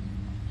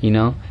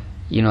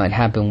 It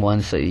happened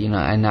once,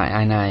 and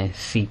I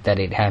seek that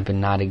it happen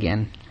not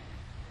again.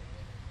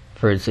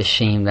 For it's a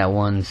shame that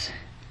ones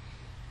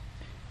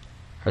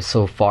are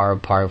so far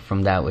apart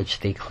from that which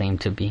they claim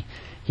to be.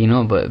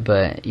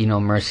 But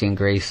mercy and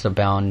grace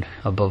abound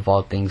above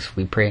all things,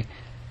 we pray.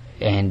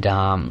 And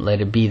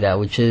let it be that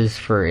which is,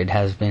 for it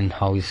has been,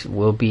 always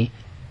will be.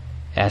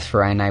 As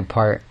for I&I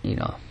part,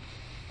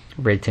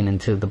 written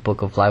into the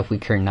book of life, we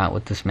care not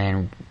what this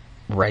man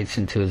writes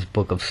into his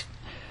book of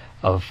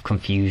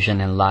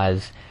confusion and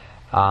lies.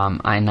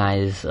 I&I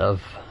is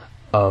of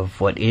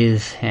what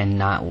is and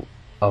not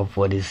of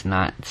what is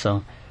not.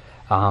 So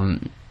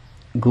Gurunath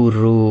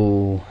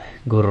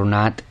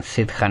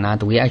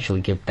Siddhanath, we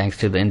actually give thanks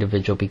to the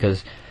individual,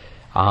 because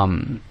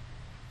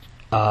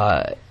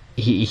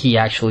he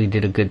actually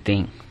did a good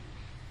thing.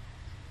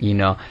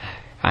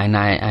 And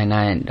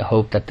I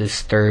hope that this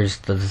stirs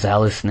the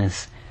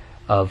zealousness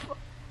of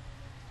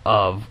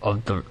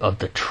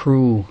the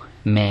true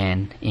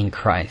man in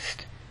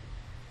Christ,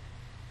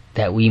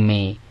 that we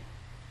may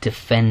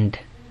defend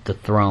the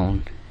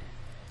throne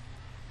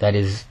that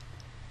is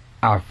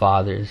our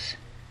Father's,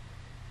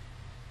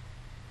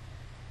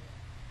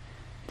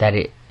 that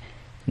it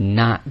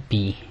not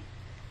be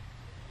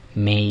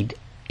made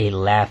a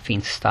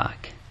laughing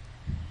stock.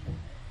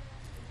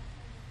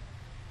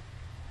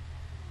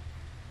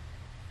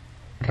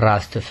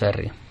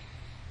 RasTafari,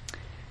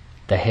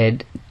 the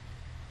head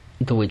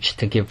to which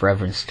to give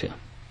reverence to,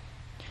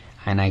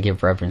 and I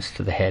give reverence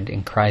to the head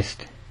in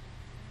Christ,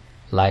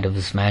 light of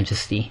His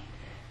Majesty,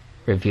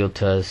 revealed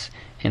to us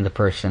in the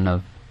person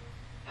of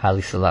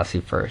Haile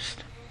Selassie I,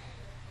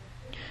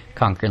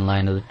 conquering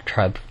Lion of the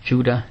tribe of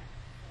Judah,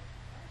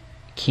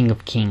 King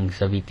of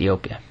Kings of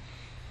Ethiopia.